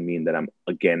follow up doesn't mean that I'm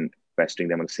again pestering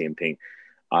them on the same thing.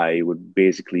 I would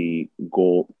basically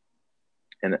go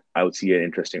and I would see an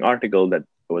interesting article that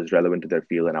was relevant to their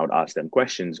field, and I would ask them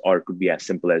questions. Or it could be as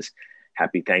simple as,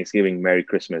 Happy Thanksgiving, Merry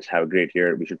Christmas, have a great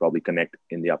year. We should probably connect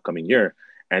in the upcoming year.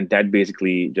 And that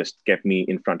basically just kept me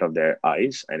in front of their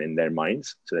eyes and in their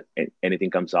minds, so that anything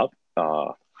comes up,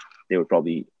 they would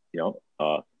probably,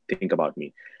 think about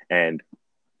me. And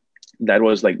that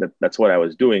was like that's what I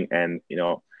was doing. And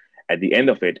at the end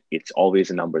of it, it's always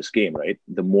a numbers game, right?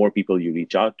 The more people you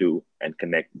reach out to and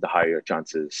connect, the higher your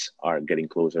chances are getting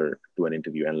closer to an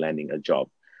interview and landing a job.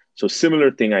 So similar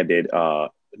thing I did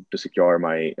to secure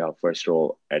my first role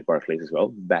at Barclays as well.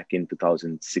 Back in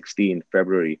 2016,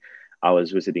 February, I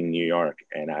was visiting New York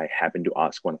and I happened to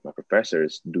ask one of my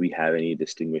professors, do we have any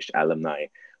distinguished alumni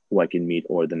who I can meet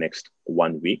over the next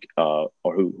 1 week, or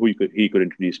who he could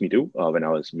introduce me to when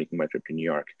I was making my trip to New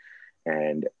York.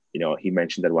 And he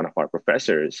mentioned that one of our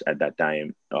professors at that time,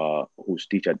 whose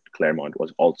teacher at Claremont,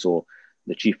 was also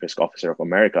the chief risk officer of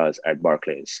Americas at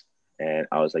Barclays. And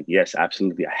I was like, yes,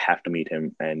 absolutely, I have to meet him.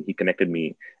 And he connected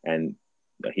me, and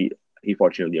he he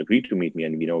fortunately agreed to meet me.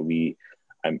 And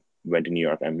I went to New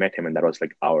York, I met him, and that was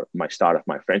like my start of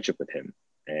my friendship with him.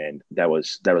 And that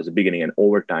was the beginning. And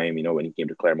over time, when he came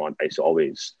to Claremont, I used to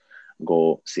always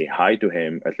go say hi to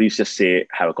him, at least just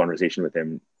have a conversation with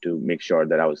him to make sure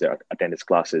that I was there, attend his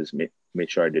classes, made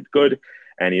sure I did good.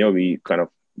 And, we kind of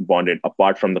bonded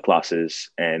apart from the classes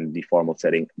and the formal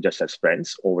setting just as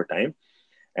friends over time.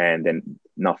 And then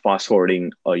now fast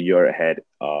forwarding a year ahead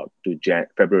to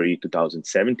February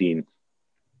 2017,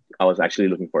 I was actually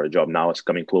looking for a job. Now it's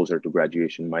coming closer to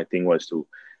graduation. My thing was to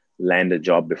land a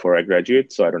job before I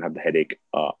graduate so I don't have the headache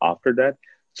after that.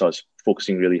 So I was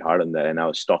focusing really hard on that. And I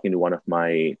was talking to one of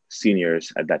my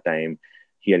seniors at that time.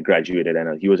 He had graduated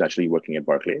and he was actually working at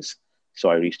Barclays. So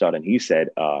I reached out and he said,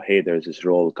 hey, there's this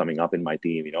role coming up in my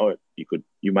team.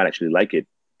 You might actually like it.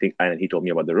 And he told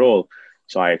me about the role.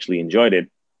 So I actually enjoyed it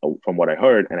from what I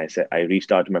heard. And I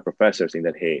reached out to my professor saying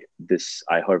that, hey,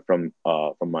 I heard from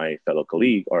my fellow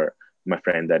colleague or my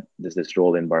friend that there's this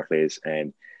role in Barclays,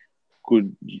 and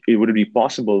would it be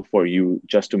possible for you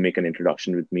just to make an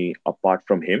introduction with me apart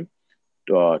from him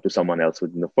to someone else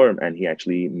within the firm? And he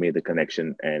actually made the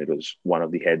connection, and it was one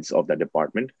of the heads of that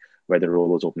department where the role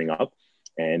was opening up.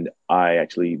 And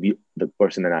the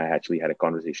person and I actually had a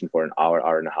conversation for an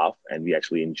hour and a half, and we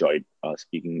actually enjoyed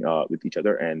speaking with each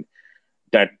other. And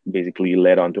that basically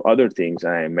led on to other things.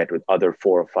 I met with other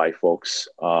 4 or 5 folks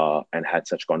and had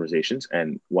such conversations.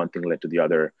 And one thing led to the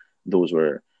other. Those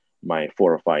were my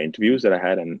 4 or 5 interviews that I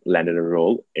had, and landed a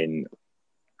role in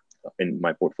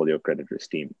my portfolio credit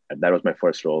risk team. And that was my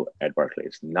first role at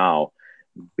Barclays. Now,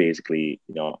 basically,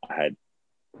 I had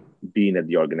been at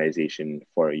the organization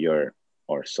for a year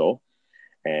or so.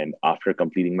 And after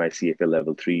completing my CFA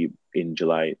level 3 in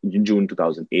June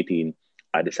 2018,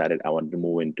 I decided I wanted to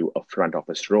move into a front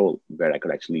office role where I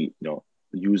could actually,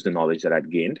 use the knowledge that I'd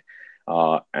gained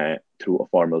through a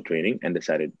formal training, and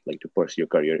decided to pursue a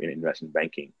career in investment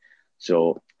banking.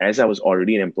 So as I was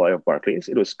already an employee of Barclays,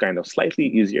 it was kind of slightly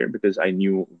easier because I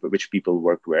knew which people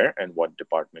worked where and what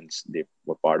departments they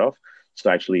were part of.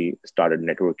 So I actually started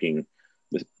networking.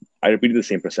 I repeated the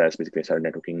same process. Basically, I started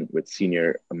networking with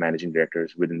senior managing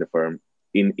directors within the firm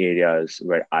in areas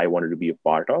where I wanted to be a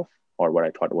part of or what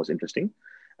I thought was interesting.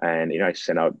 And I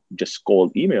sent out just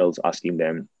cold emails asking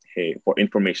them, hey, for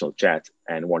informational chats,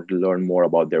 and wanted to learn more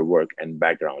about their work and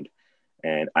background.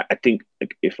 And I think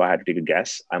if I had to take a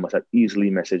guess, I must have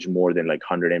easily messaged more than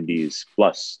 100 MDs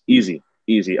plus, easy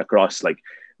across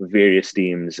various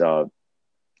teams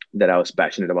that I was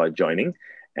passionate about joining.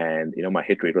 And my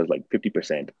hit rate was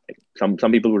 50%. Some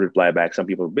people would reply back, some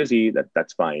people were busy.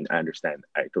 That's fine. I understand.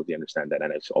 I totally understand that,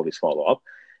 and I just always follow up.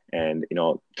 And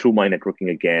through my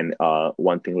networking again,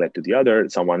 one thing led to the other.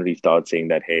 Someone reached out saying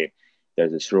that, hey,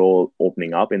 there's this role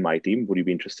opening up in my team. Would you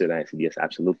be interested? And I said, yes,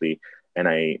 absolutely. And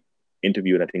I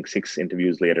interviewed. I think 6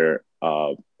 interviews later,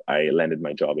 I landed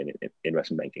my job in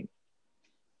investment banking.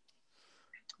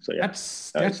 So yeah,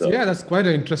 that's quite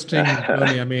an interesting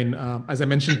journey. I mean, as I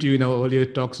mentioned to you in our earlier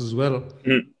talks as well,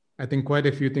 I think quite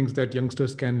a few things that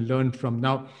youngsters can learn from.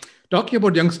 Now, talking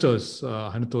about youngsters,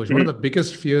 Hanutosh, one of the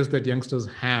biggest fears that youngsters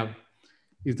have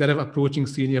is that of approaching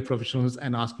senior professionals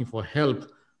and asking for help,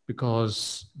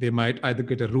 because they might either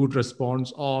get a rude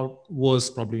response or worse,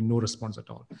 probably no response at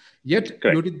all. Yet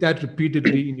Correct. you did that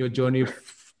repeatedly in your journey,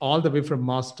 all the way from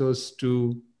masters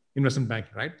to investment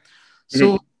banking, right?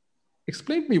 So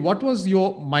explain to me, what was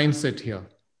your mindset here?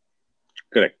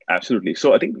 Correct. Absolutely.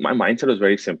 So I think my mindset was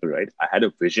very simple, right? I had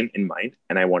a vision in mind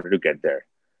and I wanted to get there.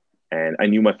 And I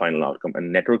knew my final outcome.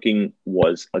 And networking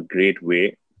was a great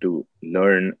way to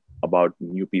learn about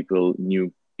new people,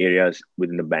 new areas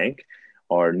within the bank,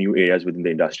 or new areas within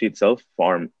the industry itself,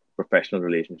 form professional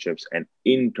relationships. And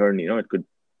in turn, it could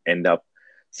end up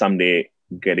someday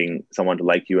getting someone to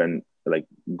like you and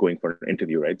going for an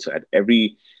interview, right? So at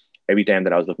every time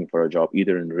that I was looking for a job,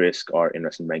 either in risk or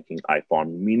investment banking, I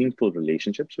formed meaningful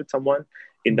relationships with someone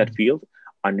in that field,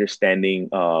 understanding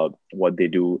what they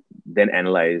do, then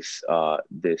analyze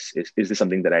this. Is this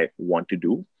something that I want to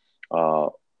do? uh,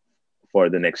 for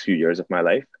the next few years of my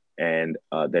life, and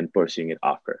then pursuing it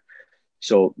after.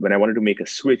 So when I wanted to make a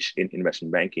switch in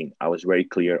investment banking, I was very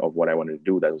clear of what I wanted to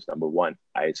do. That was number one.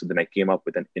 So then I came up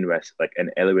with an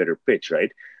elevator pitch,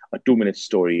 right? A 2 minute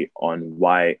story on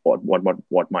why,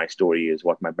 what my story is,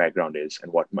 what my background is,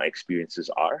 and what my experiences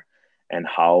are, and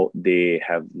how they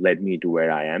have led me to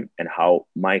where I am, and how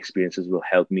my experiences will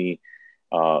help me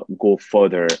go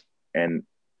further, and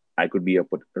I could be a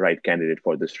right candidate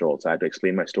for this role. So I had to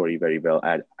explain my story very well.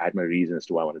 I had my reasons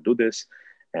to why I want to do this,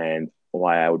 and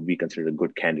why I would be considered a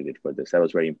good candidate for this. That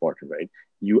was very important, right?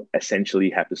 You essentially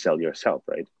have to sell yourself,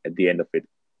 right? At the end of it,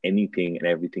 anything and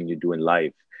everything you do in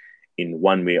life, in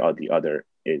one way or the other,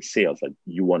 is sales. Like,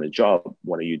 you want a job,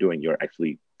 what are you doing? You're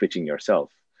actually pitching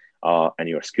yourself and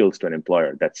your skills to an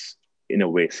employer. That's in a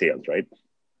way sales, right?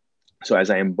 So as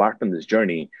I embarked on this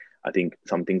journey, I think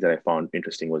some things that I found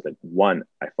interesting was like, one,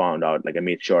 I found out, like, I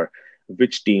made sure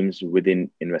which teams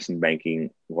within investment banking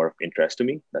were of interest to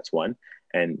me. That's one.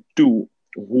 And two,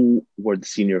 who were the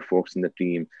senior folks in the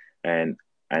team, and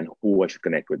who I should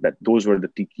connect with. That those were the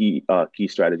key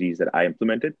strategies that I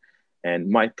implemented. And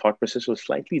my thought process was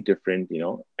slightly different,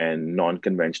 and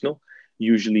non-conventional.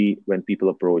 Usually when people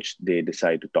approach, they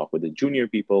decide to talk with the junior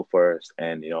people first,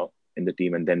 and in the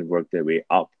team, and then work their way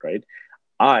up, right?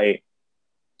 I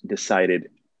decided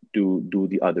to do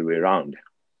the other way around.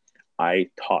 I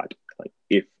thought, like,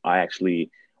 if I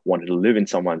actually wanted to live in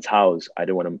someone's house, I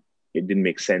don't want to. It didn't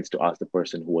make sense to ask the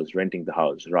person who was renting the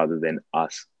house rather than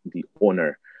ask the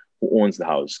owner who owns the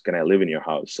house, "Can I live in your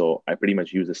house?" So I pretty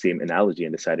much used the same analogy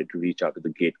and decided to reach out to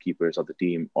the gatekeepers of the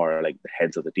team, or like the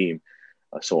heads of the team.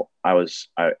 So I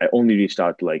only reached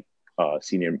out to like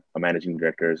senior managing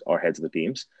directors or heads of the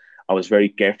teams. I was very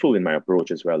careful in my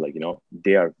approach as well. Like,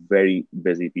 they are very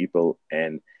busy people,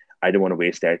 and I don't want to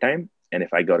waste their time. And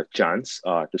if I got a chance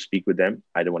to speak with them,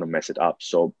 I don't want to mess it up.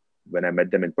 So when I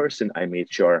met them in person, I made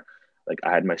sure, like,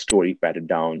 I had my story patted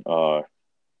down,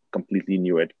 completely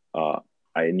knew it.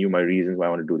 I knew my reasons why I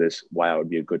want to do this, why I would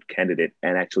be a good candidate,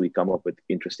 and actually come up with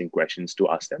interesting questions to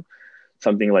ask them.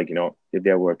 Something like, if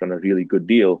they worked on a really good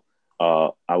deal,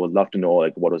 I would love to know,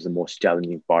 like, what was the most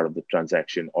challenging part of the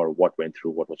transaction, or what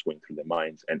was going through their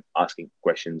minds, and asking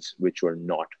questions which were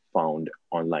not found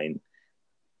online,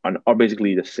 or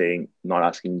basically just saying, not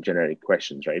asking generic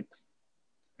questions, right?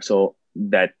 So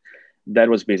that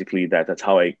was basically that. That's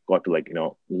how I got to, like,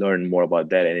 learn more about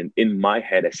that. And in my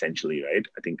head, essentially, right,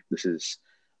 I think this is,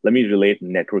 let me relate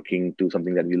networking to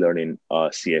something that we learn in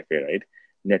CFA, right?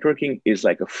 Networking is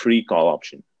like a free call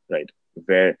option, right?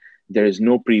 Where there is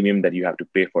no premium that you have to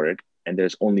pay for it, and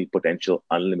there's only potential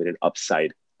unlimited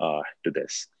upside to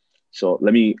this. So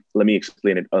let me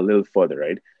explain it a little further,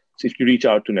 right? So if you reach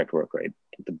out to network, right,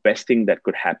 the best thing that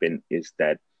could happen is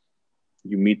that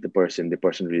you meet the person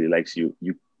really likes you,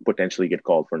 you potentially get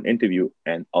called for an interview,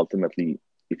 and ultimately,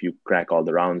 if you crack all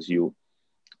the rounds, you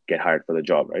get hired for the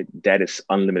job, right? That is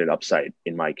unlimited upside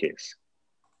in my case.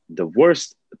 The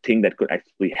worst thing that could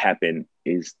actually happen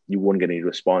is you won't get any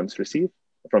response received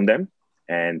from them,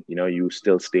 and you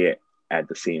still stay at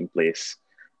the same place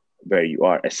where you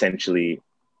are. Essentially,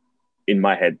 in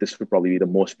my head, this would probably be the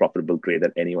most profitable trade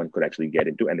that anyone could actually get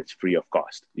into, and it's free of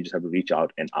cost. You just have to reach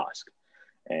out and ask.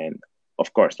 And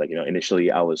of course, like,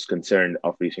 initially I was concerned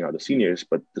of reaching out to seniors,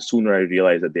 but the sooner I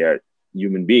realized that they are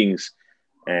human beings,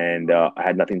 and I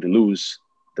had nothing to lose,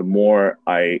 the more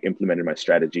I implemented my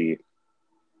strategy.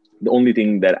 The only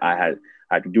thing that I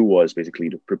had to do was basically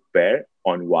to prepare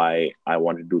on why I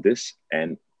wanted to do this,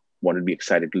 and wanted to be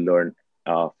excited to learn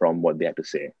from what they had to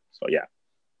say. So yeah,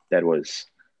 that was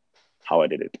how I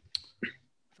did it.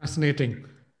 Fascinating.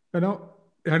 Now,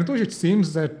 Hanutosh, it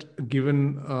seems that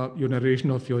given your narration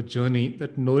of your journey,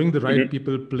 that knowing the right Hmm.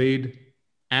 people played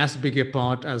as big a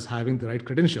part as having the right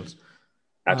credentials.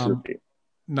 Um, Absolutely.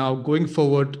 Now, going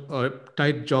forward, a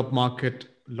tight job market,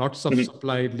 lots of Hmm.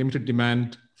 supply, limited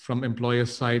demand from employer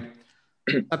side.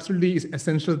 Absolutely is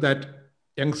essential that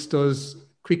youngsters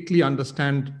quickly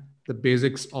understand the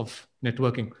basics of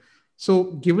networking. So,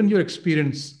 given your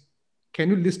experience, can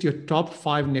you list your top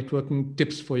five networking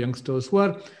tips for youngsters who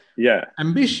are Yeah.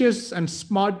 ambitious and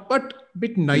smart, but a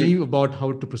bit Mhm. naive about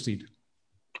how to proceed?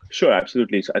 Sure,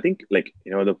 absolutely. So I think, like,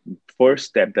 the first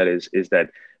step that is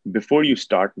that before you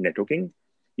start networking,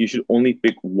 you should only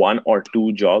pick one or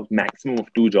two jobs, maximum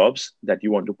of two jobs that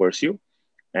you want to pursue,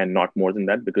 and not more than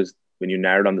that, because when you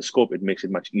narrow down the scope, it makes it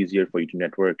much easier for you to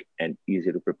network and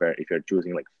easier to prepare. If you're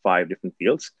choosing like five different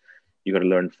fields, you got to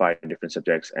learn five different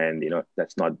subjects, and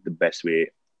that's not the best way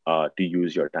to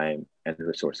use your time and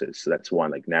resources. So that's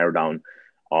one, like, narrow down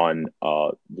on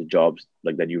the jobs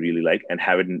like that you really like, and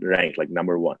have it ranked like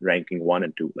number one, ranking one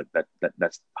and two, like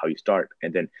that's how you start.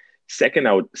 And then second,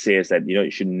 I would say is that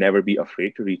you should never be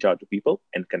afraid to reach out to people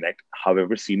and connect,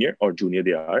 however senior or junior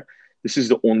they are. This is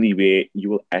the only way you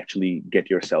will actually get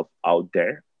yourself out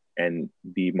there and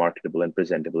be marketable and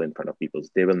presentable in front of people.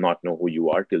 They will not know who you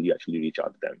are till you actually reach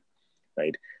out to them,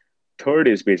 right? Third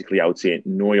is basically, I would say,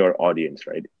 know your audience,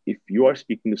 right? If you are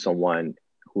speaking to someone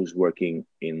who's working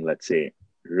in, let's say,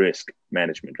 risk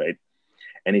management, right?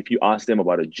 And if you ask them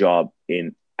about a job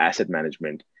in asset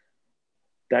management,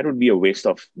 that would be a waste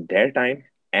of their time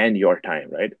and your time,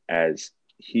 right? As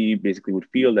he basically would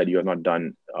feel that you have not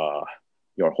done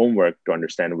your homework to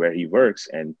understand where he works.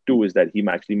 And two is that he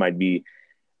actually might be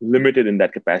limited in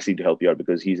that capacity to help you out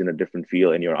because he's in a different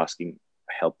field and you're asking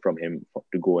help from him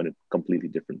to go in a completely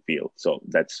different field. So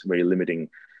that's very limiting.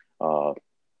 Uh,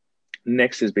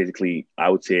 Next is basically, I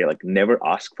would say, like, never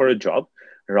ask for a job,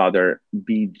 rather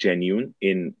be genuine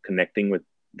in connecting with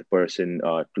the person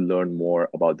to learn more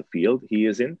about the field he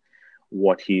is in,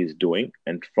 what he is doing,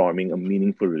 and forming a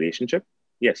meaningful relationship.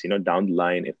 Yes, down the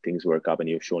line, if things work up and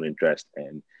you've shown interest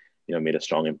and made a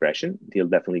strong impression, he'll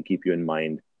definitely keep you in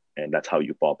mind, and that's how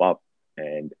you pop up.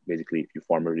 And basically, if you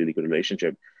form a really good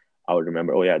relationship, I would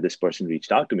remember, oh yeah, this person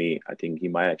reached out to me. I think he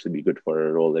might actually be good for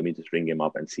a role. Let me just ring him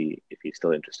up and see if he's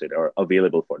still interested or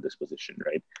available for this position,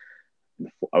 right?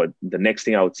 The next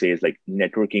thing I would say is, like,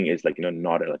 networking is, like,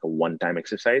 not like a one-time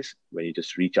exercise when you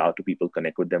just reach out to people,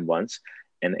 connect with them once,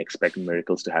 and expect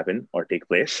miracles to happen or take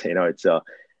place. It's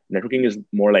networking is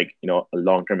more like a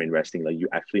long-term investing. Like, you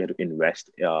actually have to invest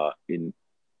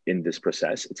in this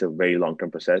process. It's a very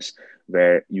long-term process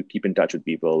where you keep in touch with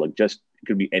people. Like, just, it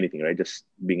could be anything, right? Just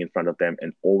being in front of them,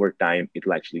 and over time it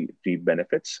will actually reap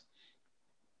benefits.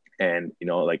 And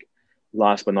like,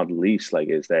 last but not least, like,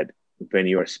 is that when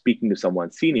you are speaking to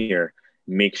someone senior,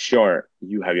 make sure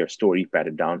you have your story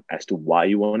padded down as to why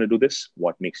you want to do this,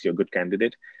 what makes you a good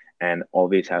candidate, and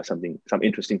always have some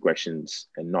interesting questions,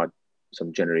 and not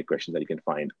some generic questions that you can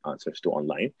find answers to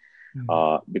online.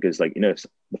 Because, like,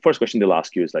 the first question they'll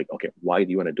ask you is like, okay, why do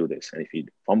you want to do this? And if you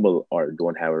fumble or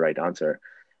don't have a right answer,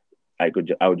 I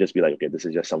would just be like, okay, this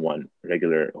is just someone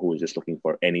regular who is just looking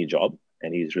for any job,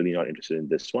 and he's really not interested in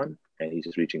this one, and he's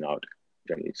just reaching out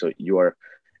generally. So you are,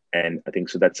 and I think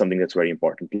so that's something that's very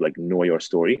important, to like know your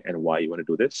story and why you want to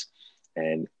do this.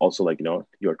 And also, like,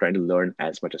 you're trying to learn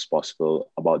as much as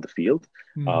possible about the field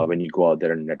when you go out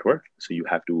there and network. So you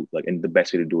have to, like, and the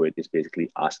best way to do it is basically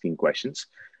asking questions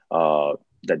uh,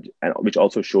 and which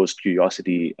also shows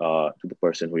curiosity to the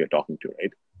person who you're talking to,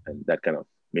 right? And that kind of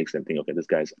makes them think, okay, this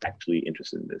guy's actually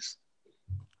interested in this.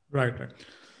 Right, right.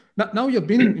 Now you've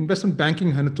been in investment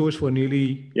banking, Hanutosh, for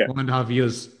nearly Yeah. 1.5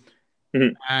 years,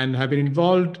 Mhm. and have been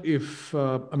involved, if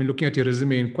I mean, looking at your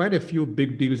resume, in quite a few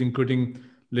big deals, including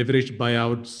leveraged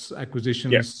buyouts, Yeah.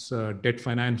 acquisitions, debt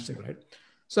financing, right?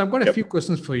 So I've got a Yep. few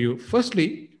questions for you.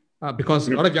 Firstly, because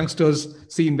a Mhm. lot of youngsters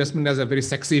see investment as a very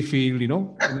sexy field,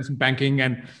 investment banking,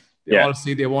 and they Yeah. all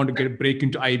say they want to get a break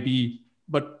into IB,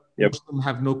 but Yep. most of them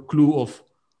have no clue of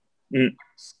Mhm.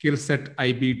 skill set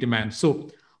IB demands. So,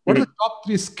 what are Mhm. the top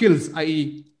three skills,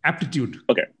 i.e., aptitude,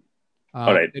 Okay.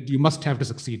 All right. that you must have to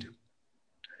succeed?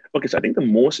 Okay, so I think the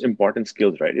most important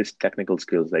skills, right, is technical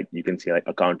skills. Like, you can say, like,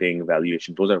 accounting,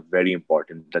 valuation. Those are very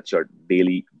important. That's your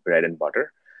daily bread and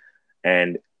butter,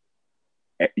 and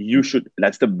you should.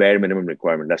 That's the bare minimum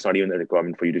requirement. That's not even a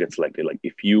requirement for you to get selected. Like,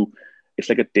 if you, it's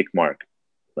like a tick mark.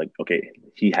 Like, okay,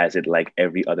 he has it. Like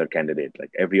every other candidate,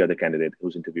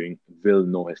 who's interviewing will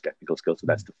know his technical skills. So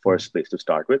that's the first place to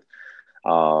start with.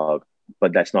 Uh,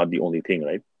 but that's not the only thing,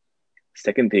 right?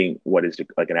 Second thing, what is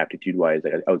like an aptitude wise,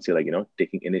 like, I would say, like,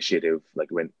 taking initiative. Like,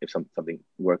 when if something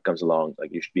work comes along,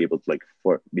 like, you should be able to, like,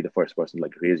 be the first person,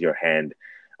 like, raise your hand,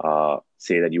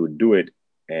 say that you would do it.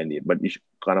 And but you should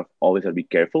kind of always have to be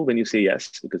careful when you say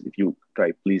yes, because if you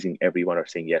try pleasing everyone or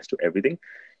saying yes to everything,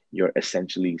 you're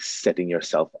essentially setting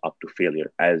yourself up to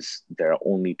failure, as there are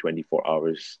only 24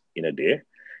 hours in a day,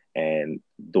 and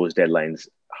those deadlines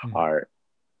are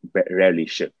rarely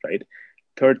shipped, right?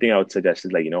 Third thing I would suggest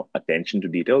is, like, attention to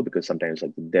detail, because sometimes,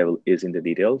 like, the devil is in the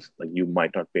details. Like, you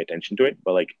might not pay attention to it,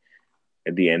 but, like,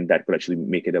 at the end, that could actually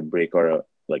make it a break or a,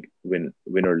 like, win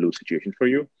or lose situation for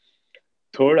you.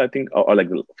 Third, I think, or like,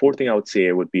 the fourth thing I would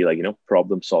say would be, like,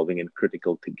 problem solving and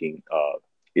critical thinking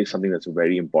is something that's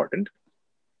very important.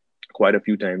 Quite a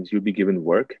few times you'll be given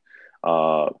work,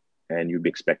 uh, and you'll be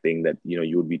expecting that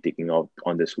you would be taking off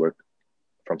on this work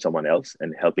from someone else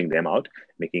and helping them out,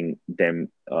 making them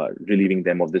relieving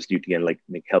them of this duty, and, like,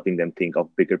 helping them think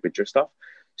of bigger picture stuff.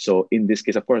 So in this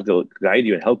case, of course, they'll guide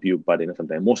you and help you, but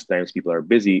sometimes most times people are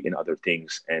busy in other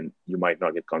things and you might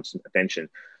not get constant attention.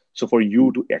 So for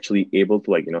you to actually able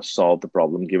to solve the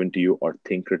problem given to you or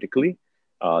think critically,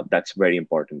 that's very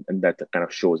important. And that kind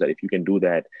of shows that if you can do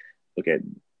that, okay,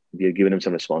 we are giving him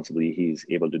some responsibility, he's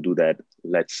able to do that,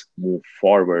 let's move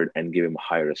forward and give him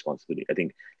higher responsibility. I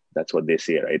think that's what they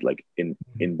say, right? Like in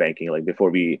banking, like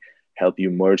before we help you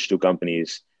merge two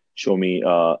companies, show me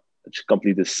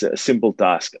complete this simple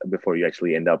task before you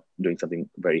actually end up doing something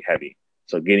very heavy.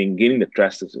 So gaining the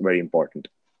trust is very important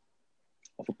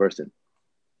of a person.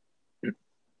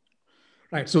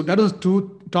 Right. So that was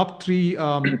two top three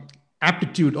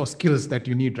aptitude or skills that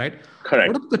you need, right? What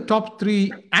Correct. are the top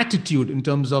three attitude in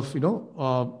terms of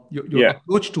your Yeah.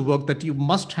 approach to work that you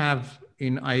must have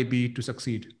in IB to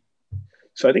succeed?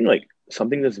 So I think like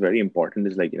something that's very important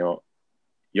is like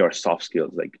your soft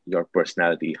skills, like your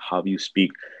personality, how you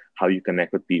speak, how you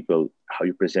connect with people, how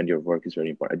you present your work is very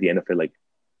important. At the end of it, like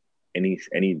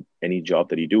any job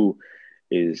that you do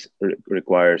is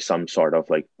requires some sort of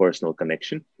like personal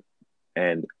connection.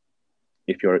 And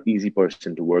if you're an easy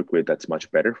person to work with, that's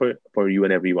much better for you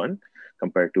and everyone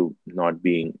compared to not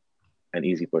being an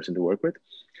easy person to work with.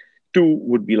 Two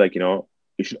would be like,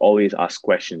 you should always ask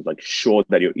questions, like show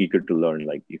that you're eager to learn.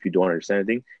 Like if you don't understand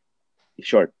anything,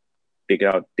 sure, take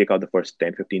out the first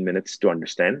 10, 15 minutes to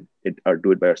understand it or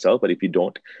do it by yourself. But if you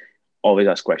don't, always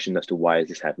ask questions as to why is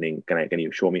this happening? Can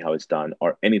you show me how it's done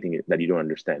or anything that you don't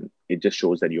understand? It just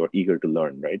shows that you're eager to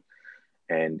learn, right?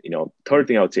 And third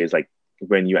thing I would say is like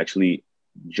when you actually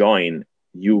join,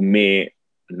 you may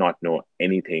not know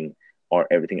anything or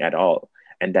everything at all.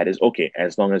 And that is okay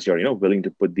as long as you're willing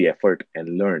to put the effort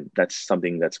and learn. That's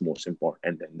something that's most important.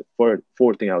 And then the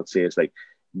fourth thing I would say is like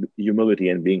humility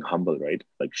and being humble, right?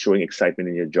 Like showing excitement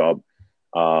in your job,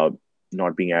 uh,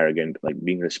 not being arrogant, like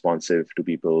being responsive to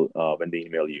people when they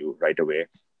email you right away.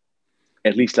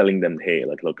 At least telling them, hey,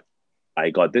 like, look, I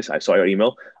got this. I saw your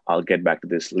email. I'll get back to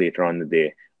this later on in the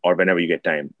day or whenever you get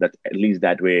time. That at least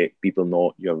that way people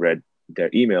know you've read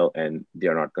their email and they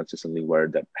are not consistently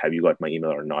worried that have you got my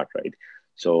email or not, right?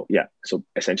 So yeah. So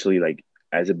essentially, like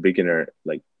as a beginner,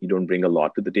 like you don't bring a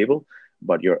lot to the table,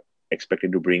 but you're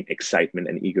expected to bring excitement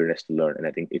and eagerness to learn. And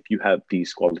I think if you have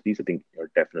these qualities, I think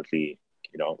you're definitely,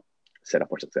 set up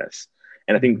for success.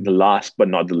 And I think the Mhm. last but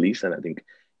not the least, and I think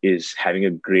is having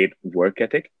a great work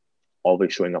ethic,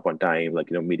 always showing up on time, like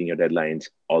meeting your deadlines,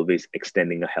 always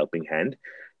extending a helping hand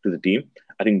to the team.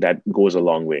 I think that goes a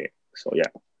long way. So yeah.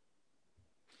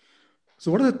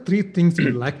 So, what are the three things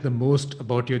you like the most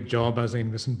about your job as an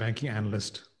investment banking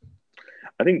analyst?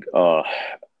 I think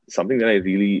something that I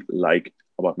really like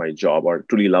about my job or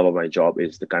truly love about my job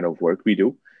is the kind of work we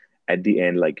do. At the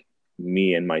end, like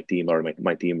me and my team or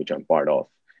my team, which I'm part of,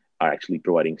 are actually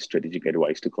providing strategic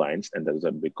advice to clients. And those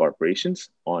are big corporations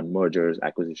on mergers,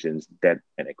 acquisitions, debt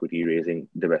and equity raising,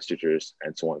 divestitures,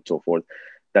 and so on and so forth.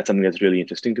 That's something that's really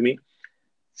interesting to me.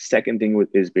 Second thing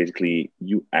is basically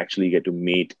you actually get to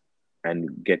meet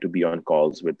and get to be on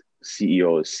calls with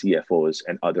CEOs, CFOs,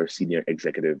 and other senior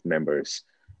executive members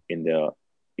in the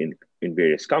in in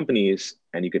various companies,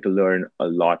 and you get to learn a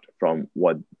lot from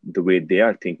what the way they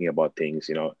are thinking about things.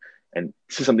 And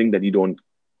this is something that you don't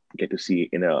get to see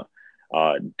in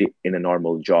a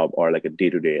normal job or like a day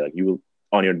to day. Like you will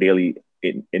on your daily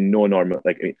in no normal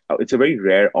like it's a very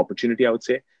rare opportunity I would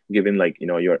say, given like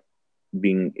you're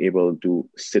being able to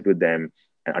sit with them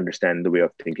and understand the way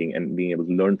of thinking and being able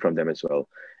to learn from them as well.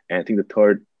 And I think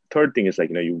the third thing is like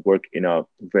you work in a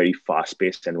very fast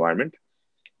paced environment.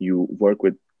 You work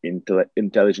with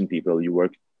intelligent people. You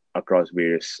work across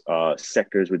various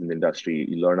sectors within the industry.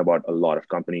 You learn about a lot of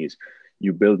companies.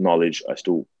 You build knowledge as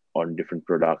to on different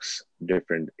products,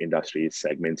 different industries,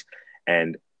 segments,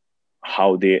 and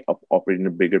how they operate in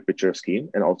a bigger picture scheme.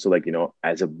 And also like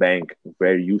as a bank,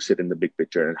 where you sit in the big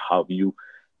picture and how you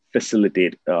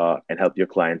facilitate and help your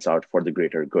clients out for the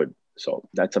greater good. So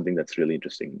that's something that's really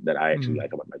interesting that I actually Mm,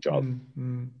 like about my job. mm,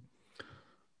 mm.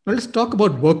 Now let's talk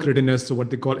about work readiness, so what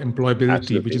they call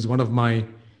employability, which Absolutely. is one of my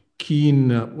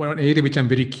one area which I'm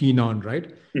very keen on.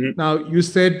 Right Hmm. now, you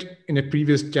said in a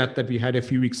previous chat that we had a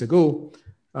few weeks ago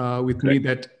with me Correct.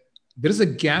 that there is a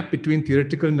gap between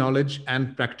theoretical knowledge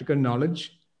and practical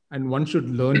knowledge, and one should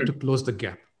learn to close the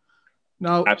gap.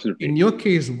 Now, in Absolutely. your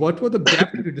case, what were the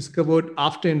gaps that you discovered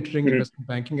after entering Mhm. investment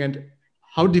banking, and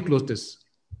how did you close this?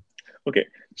 Okay,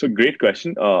 so great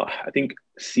question. I think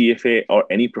CFA or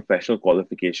any professional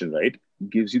qualification, right,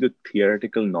 gives you the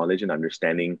theoretical knowledge and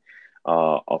understanding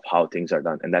of how things are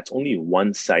done. And that's only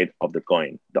one side of the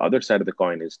coin. The other side of the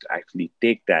coin is to actually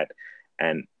take that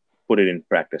and put it in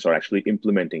practice or actually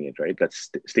implementing it, right? That's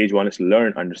stage one is to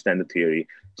learn, understand the theory.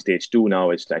 Stage two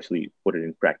now is to actually put it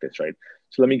in practice, right?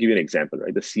 So let me give you an example,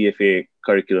 right? The CFA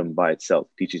curriculum by itself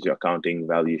teaches you accounting,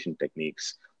 valuation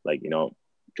techniques, like,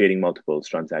 trading multiples,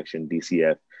 transaction,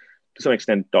 DCF, to some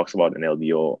extent talks about an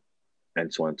LBO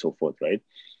and so on and so forth, right?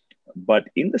 But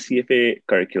in the CFA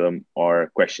curriculum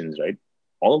or questions, right,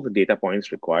 all of the data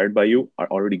points required by you are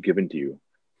already given to you.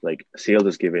 Like sales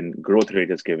is given, growth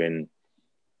rate is given,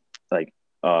 like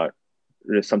uh,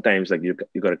 sometimes like you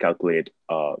got to calculate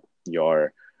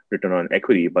your return on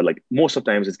equity, but like most of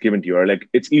the times it's given to you, or like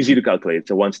it's easy to calculate.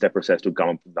 It's a one-step process to come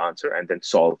up with the answer and then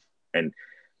solve. And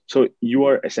so you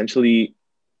are essentially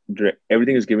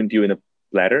everything is given to you in a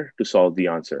platter to solve the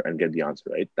answer and get the answer,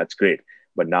 right? That's great.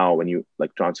 But now when you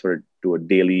like transfer it to a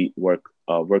daily work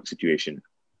situation,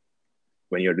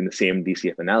 when you're doing the same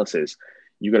DCF analysis,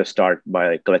 you got to start by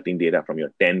like collecting data from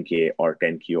your 10K or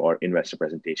 10Q or investor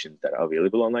presentations that are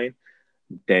available online.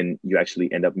 Then you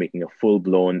actually end up making a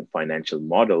full-blown financial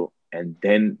model and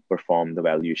then perform the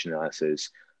valuation analysis.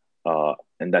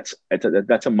 And that's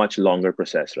a much longer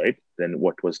process, right, than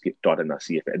what was taught in our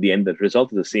CFA. At the end, the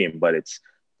result is the same, but it's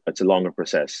a longer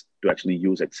process to actually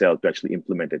use Excel to actually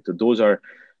implement it. So those are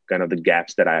kind of the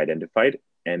gaps that I identified,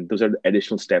 and those are the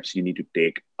additional steps you need to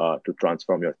take to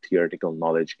transform your theoretical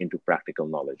knowledge into practical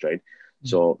knowledge, right?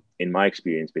 So in my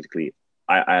experience, basically,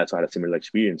 I also had a similar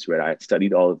experience where I had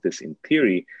studied all of this in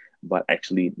theory, but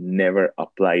actually never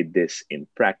applied this in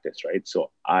practice, right?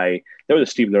 So there was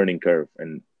a steep learning curve,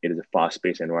 and it is a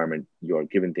fast-paced environment. You're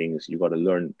given things, you got to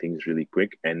learn things really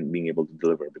quick and being able to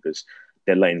deliver because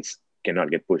deadlines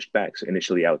cannot get pushed back. So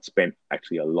initially, I would spend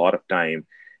actually a lot of time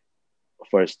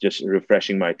first just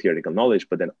refreshing my theoretical knowledge,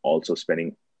 but then also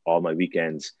spending all my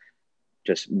weekends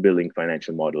just building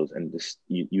financial models and just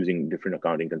using different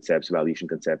accounting concepts, valuation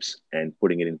concepts, and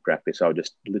putting it in practice. So I'll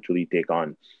just literally take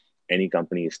on any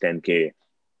company's 10K,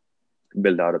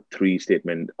 build out a 3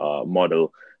 statement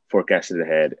model, forecast it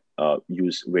ahead,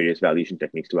 use various valuation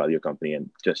techniques to value a company, and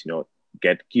just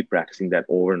keep practicing that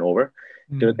over and over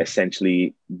till it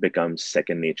essentially becomes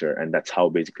second nature. And that's how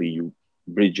basically you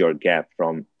bridge your gap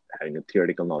from having a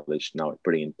theoretical knowledge now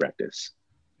putting in practice.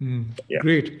 Yeah.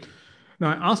 Great.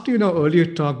 Now, I asked you in our earlier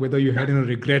talk whether you had any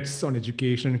regrets on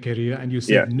education and career, and you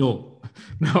Yeah. said no.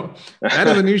 Now, that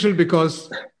is unusual because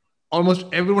almost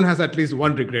everyone has at least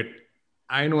one regret.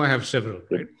 I know I have several,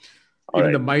 right? All Even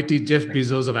right. the mighty Jeff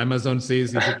Bezos of Amazon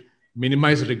says you should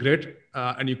minimize regret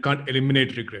and you can't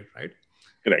eliminate regret, right?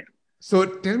 Correct. So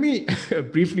tell me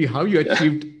briefly how you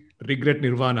achieved regret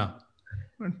nirvana.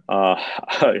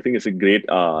 I think it's a great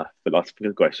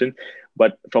philosophical question,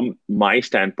 but from my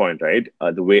standpoint, right,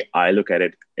 the way I look at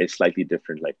it is slightly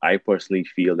different. Like I personally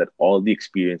feel that all the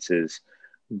experiences,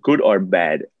 good or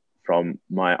bad, from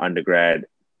my undergrad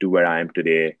to where I am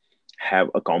today,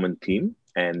 have a common theme,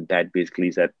 and that basically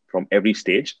is that from every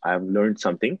stage I've learned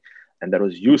something, and that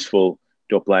was useful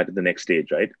to apply to the next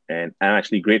stage, right? And I'm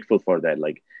actually grateful for that.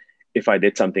 Like if I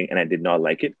did something and I did not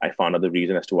like it, I found out the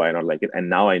reason as to why I not like it. And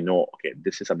now I know, okay,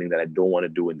 this is something that I don't want to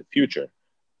do in the future.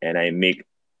 And I make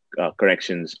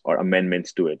corrections or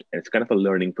amendments to it. And it's kind of a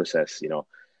learning process.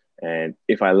 And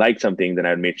if I like something, then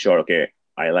I'd make sure, okay,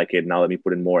 I like it. Now let me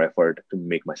put in more effort to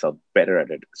make myself better at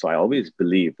it. So I always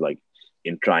believe like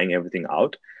in trying everything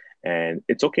out. And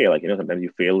it's okay. Like, sometimes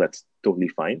you fail. That's totally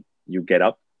fine. You get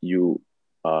up, you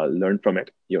learn from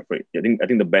it. You're free. I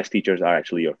think the best teachers are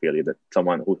actually your failure. That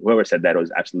whoever said that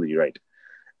was absolutely right,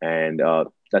 and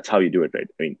that's how you do it, right?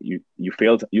 I mean, you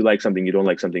failed, you like something, you don't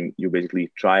like something, you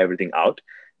basically try everything out.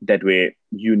 That way,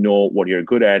 you know what you're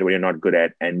good at, what you're not good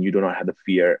at, and you do not have the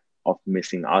fear of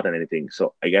missing out on anything.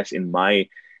 So I guess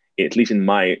at least in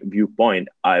my viewpoint,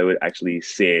 I would actually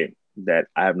say that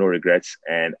I have no regrets,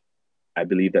 and I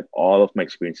believe that all of my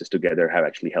experiences together have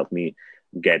actually helped me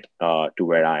get to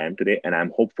where I am today. And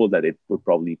I'm hopeful that it would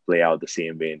probably play out the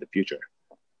same way in the future.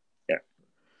 Yeah.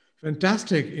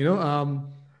 Fantastic.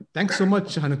 Thanks so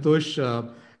much, Hanutosh.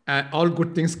 All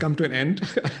good things come to an end,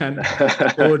 and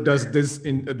so does this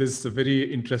in this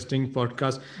very interesting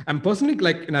podcast. I'm personally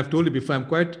like, and I've told you before, I'm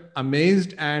quite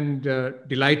amazed and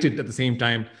delighted at the same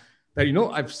time that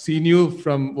I've seen you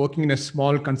from working in a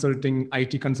small consulting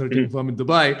IT consulting Mhm. firm in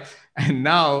Dubai, and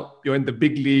now you're in the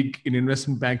big league in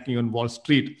investment banking on Wall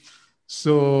Street.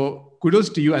 So kudos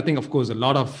to you. I think, of course, a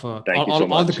lot of Thank you so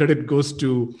all the much. credit goes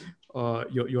to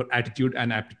your attitude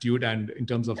and aptitude, and in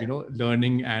terms of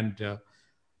learning and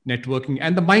networking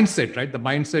and the mindset, right? The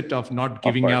mindset of not Of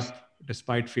giving course. up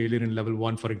despite failure in level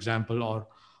one, for example, or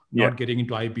Yeah. not getting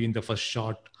into IB in the first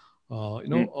shot,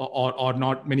 Mhm. or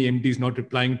not many MDs not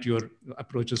replying to your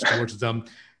approaches towards them.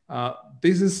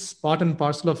 This is part and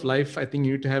parcel of life. I think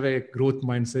you need to have a growth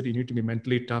mindset. You need to be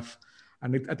mentally tough.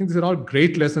 And I think these are all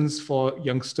great lessons for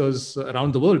youngsters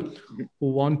around the world Mhm. who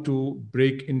want to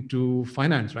break into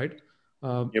finance, right?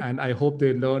 Yep. And I hope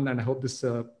they learn. And I hope this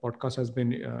podcast has been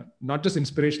not just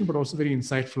inspirational, but also very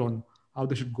insightful on how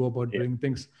they should go about Yeah. doing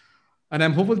things. And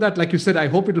I'm hopeful that, like you said, I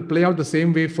hope it will play out the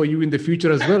same way for you in the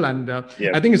future as well. And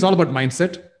Yeah. I think it's all about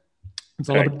mindset. It's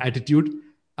all Correct. about attitude.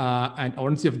 And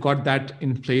once you've got that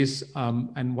in place,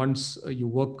 and once you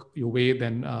work your way,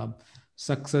 then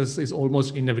success is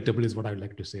almost inevitable, is what I would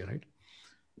like to say, right?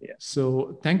 Yeah.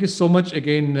 So thank you so much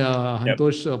again, Yep.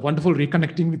 Hantosh. Wonderful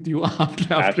reconnecting with you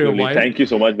after a Absolutely. while. Thank you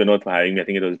so much, Binod, for having me. I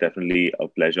think it was definitely a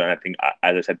pleasure. And I think,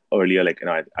 as I said earlier, like,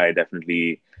 I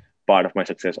definitely, part of my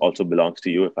success also belongs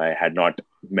to you. If I had not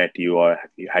met you or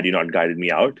had you not guided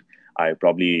me out, I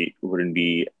probably wouldn't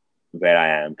be where I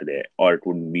am today, or it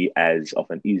wouldn't be as of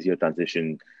an easier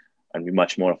transition and be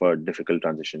much more of a difficult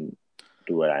transition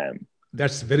to where I am.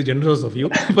 That's very generous of you,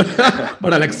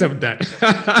 but I'll accept that.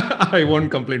 I won't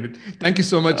complain. Thank you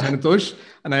so much, Hanutosh,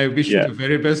 and I wish you Yeah. the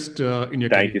very best in your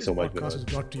Thank career. you This so much, podcast Binod. is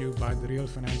brought to you by the Real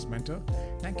Finance Mentor.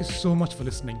 Thank you so much for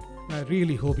listening, and I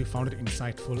really hope you found it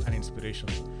insightful and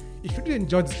inspirational. If you did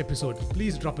enjoy this episode,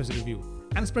 please drop us a review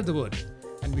and spread the word.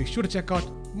 And be sure to check out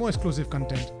more exclusive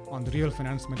content on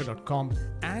therealfinancementor.com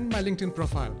and my LinkedIn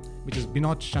profile, which is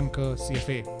Binod Shankar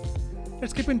CFA.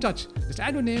 Let's keep in touch. Just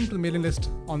add your name to the mailing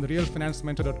list on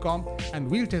therealfinancementor.com and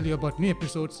we'll tell you about new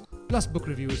episodes, plus book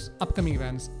reviews, upcoming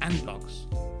events, and blogs.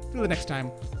 Till the next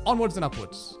time, onwards and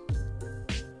upwards.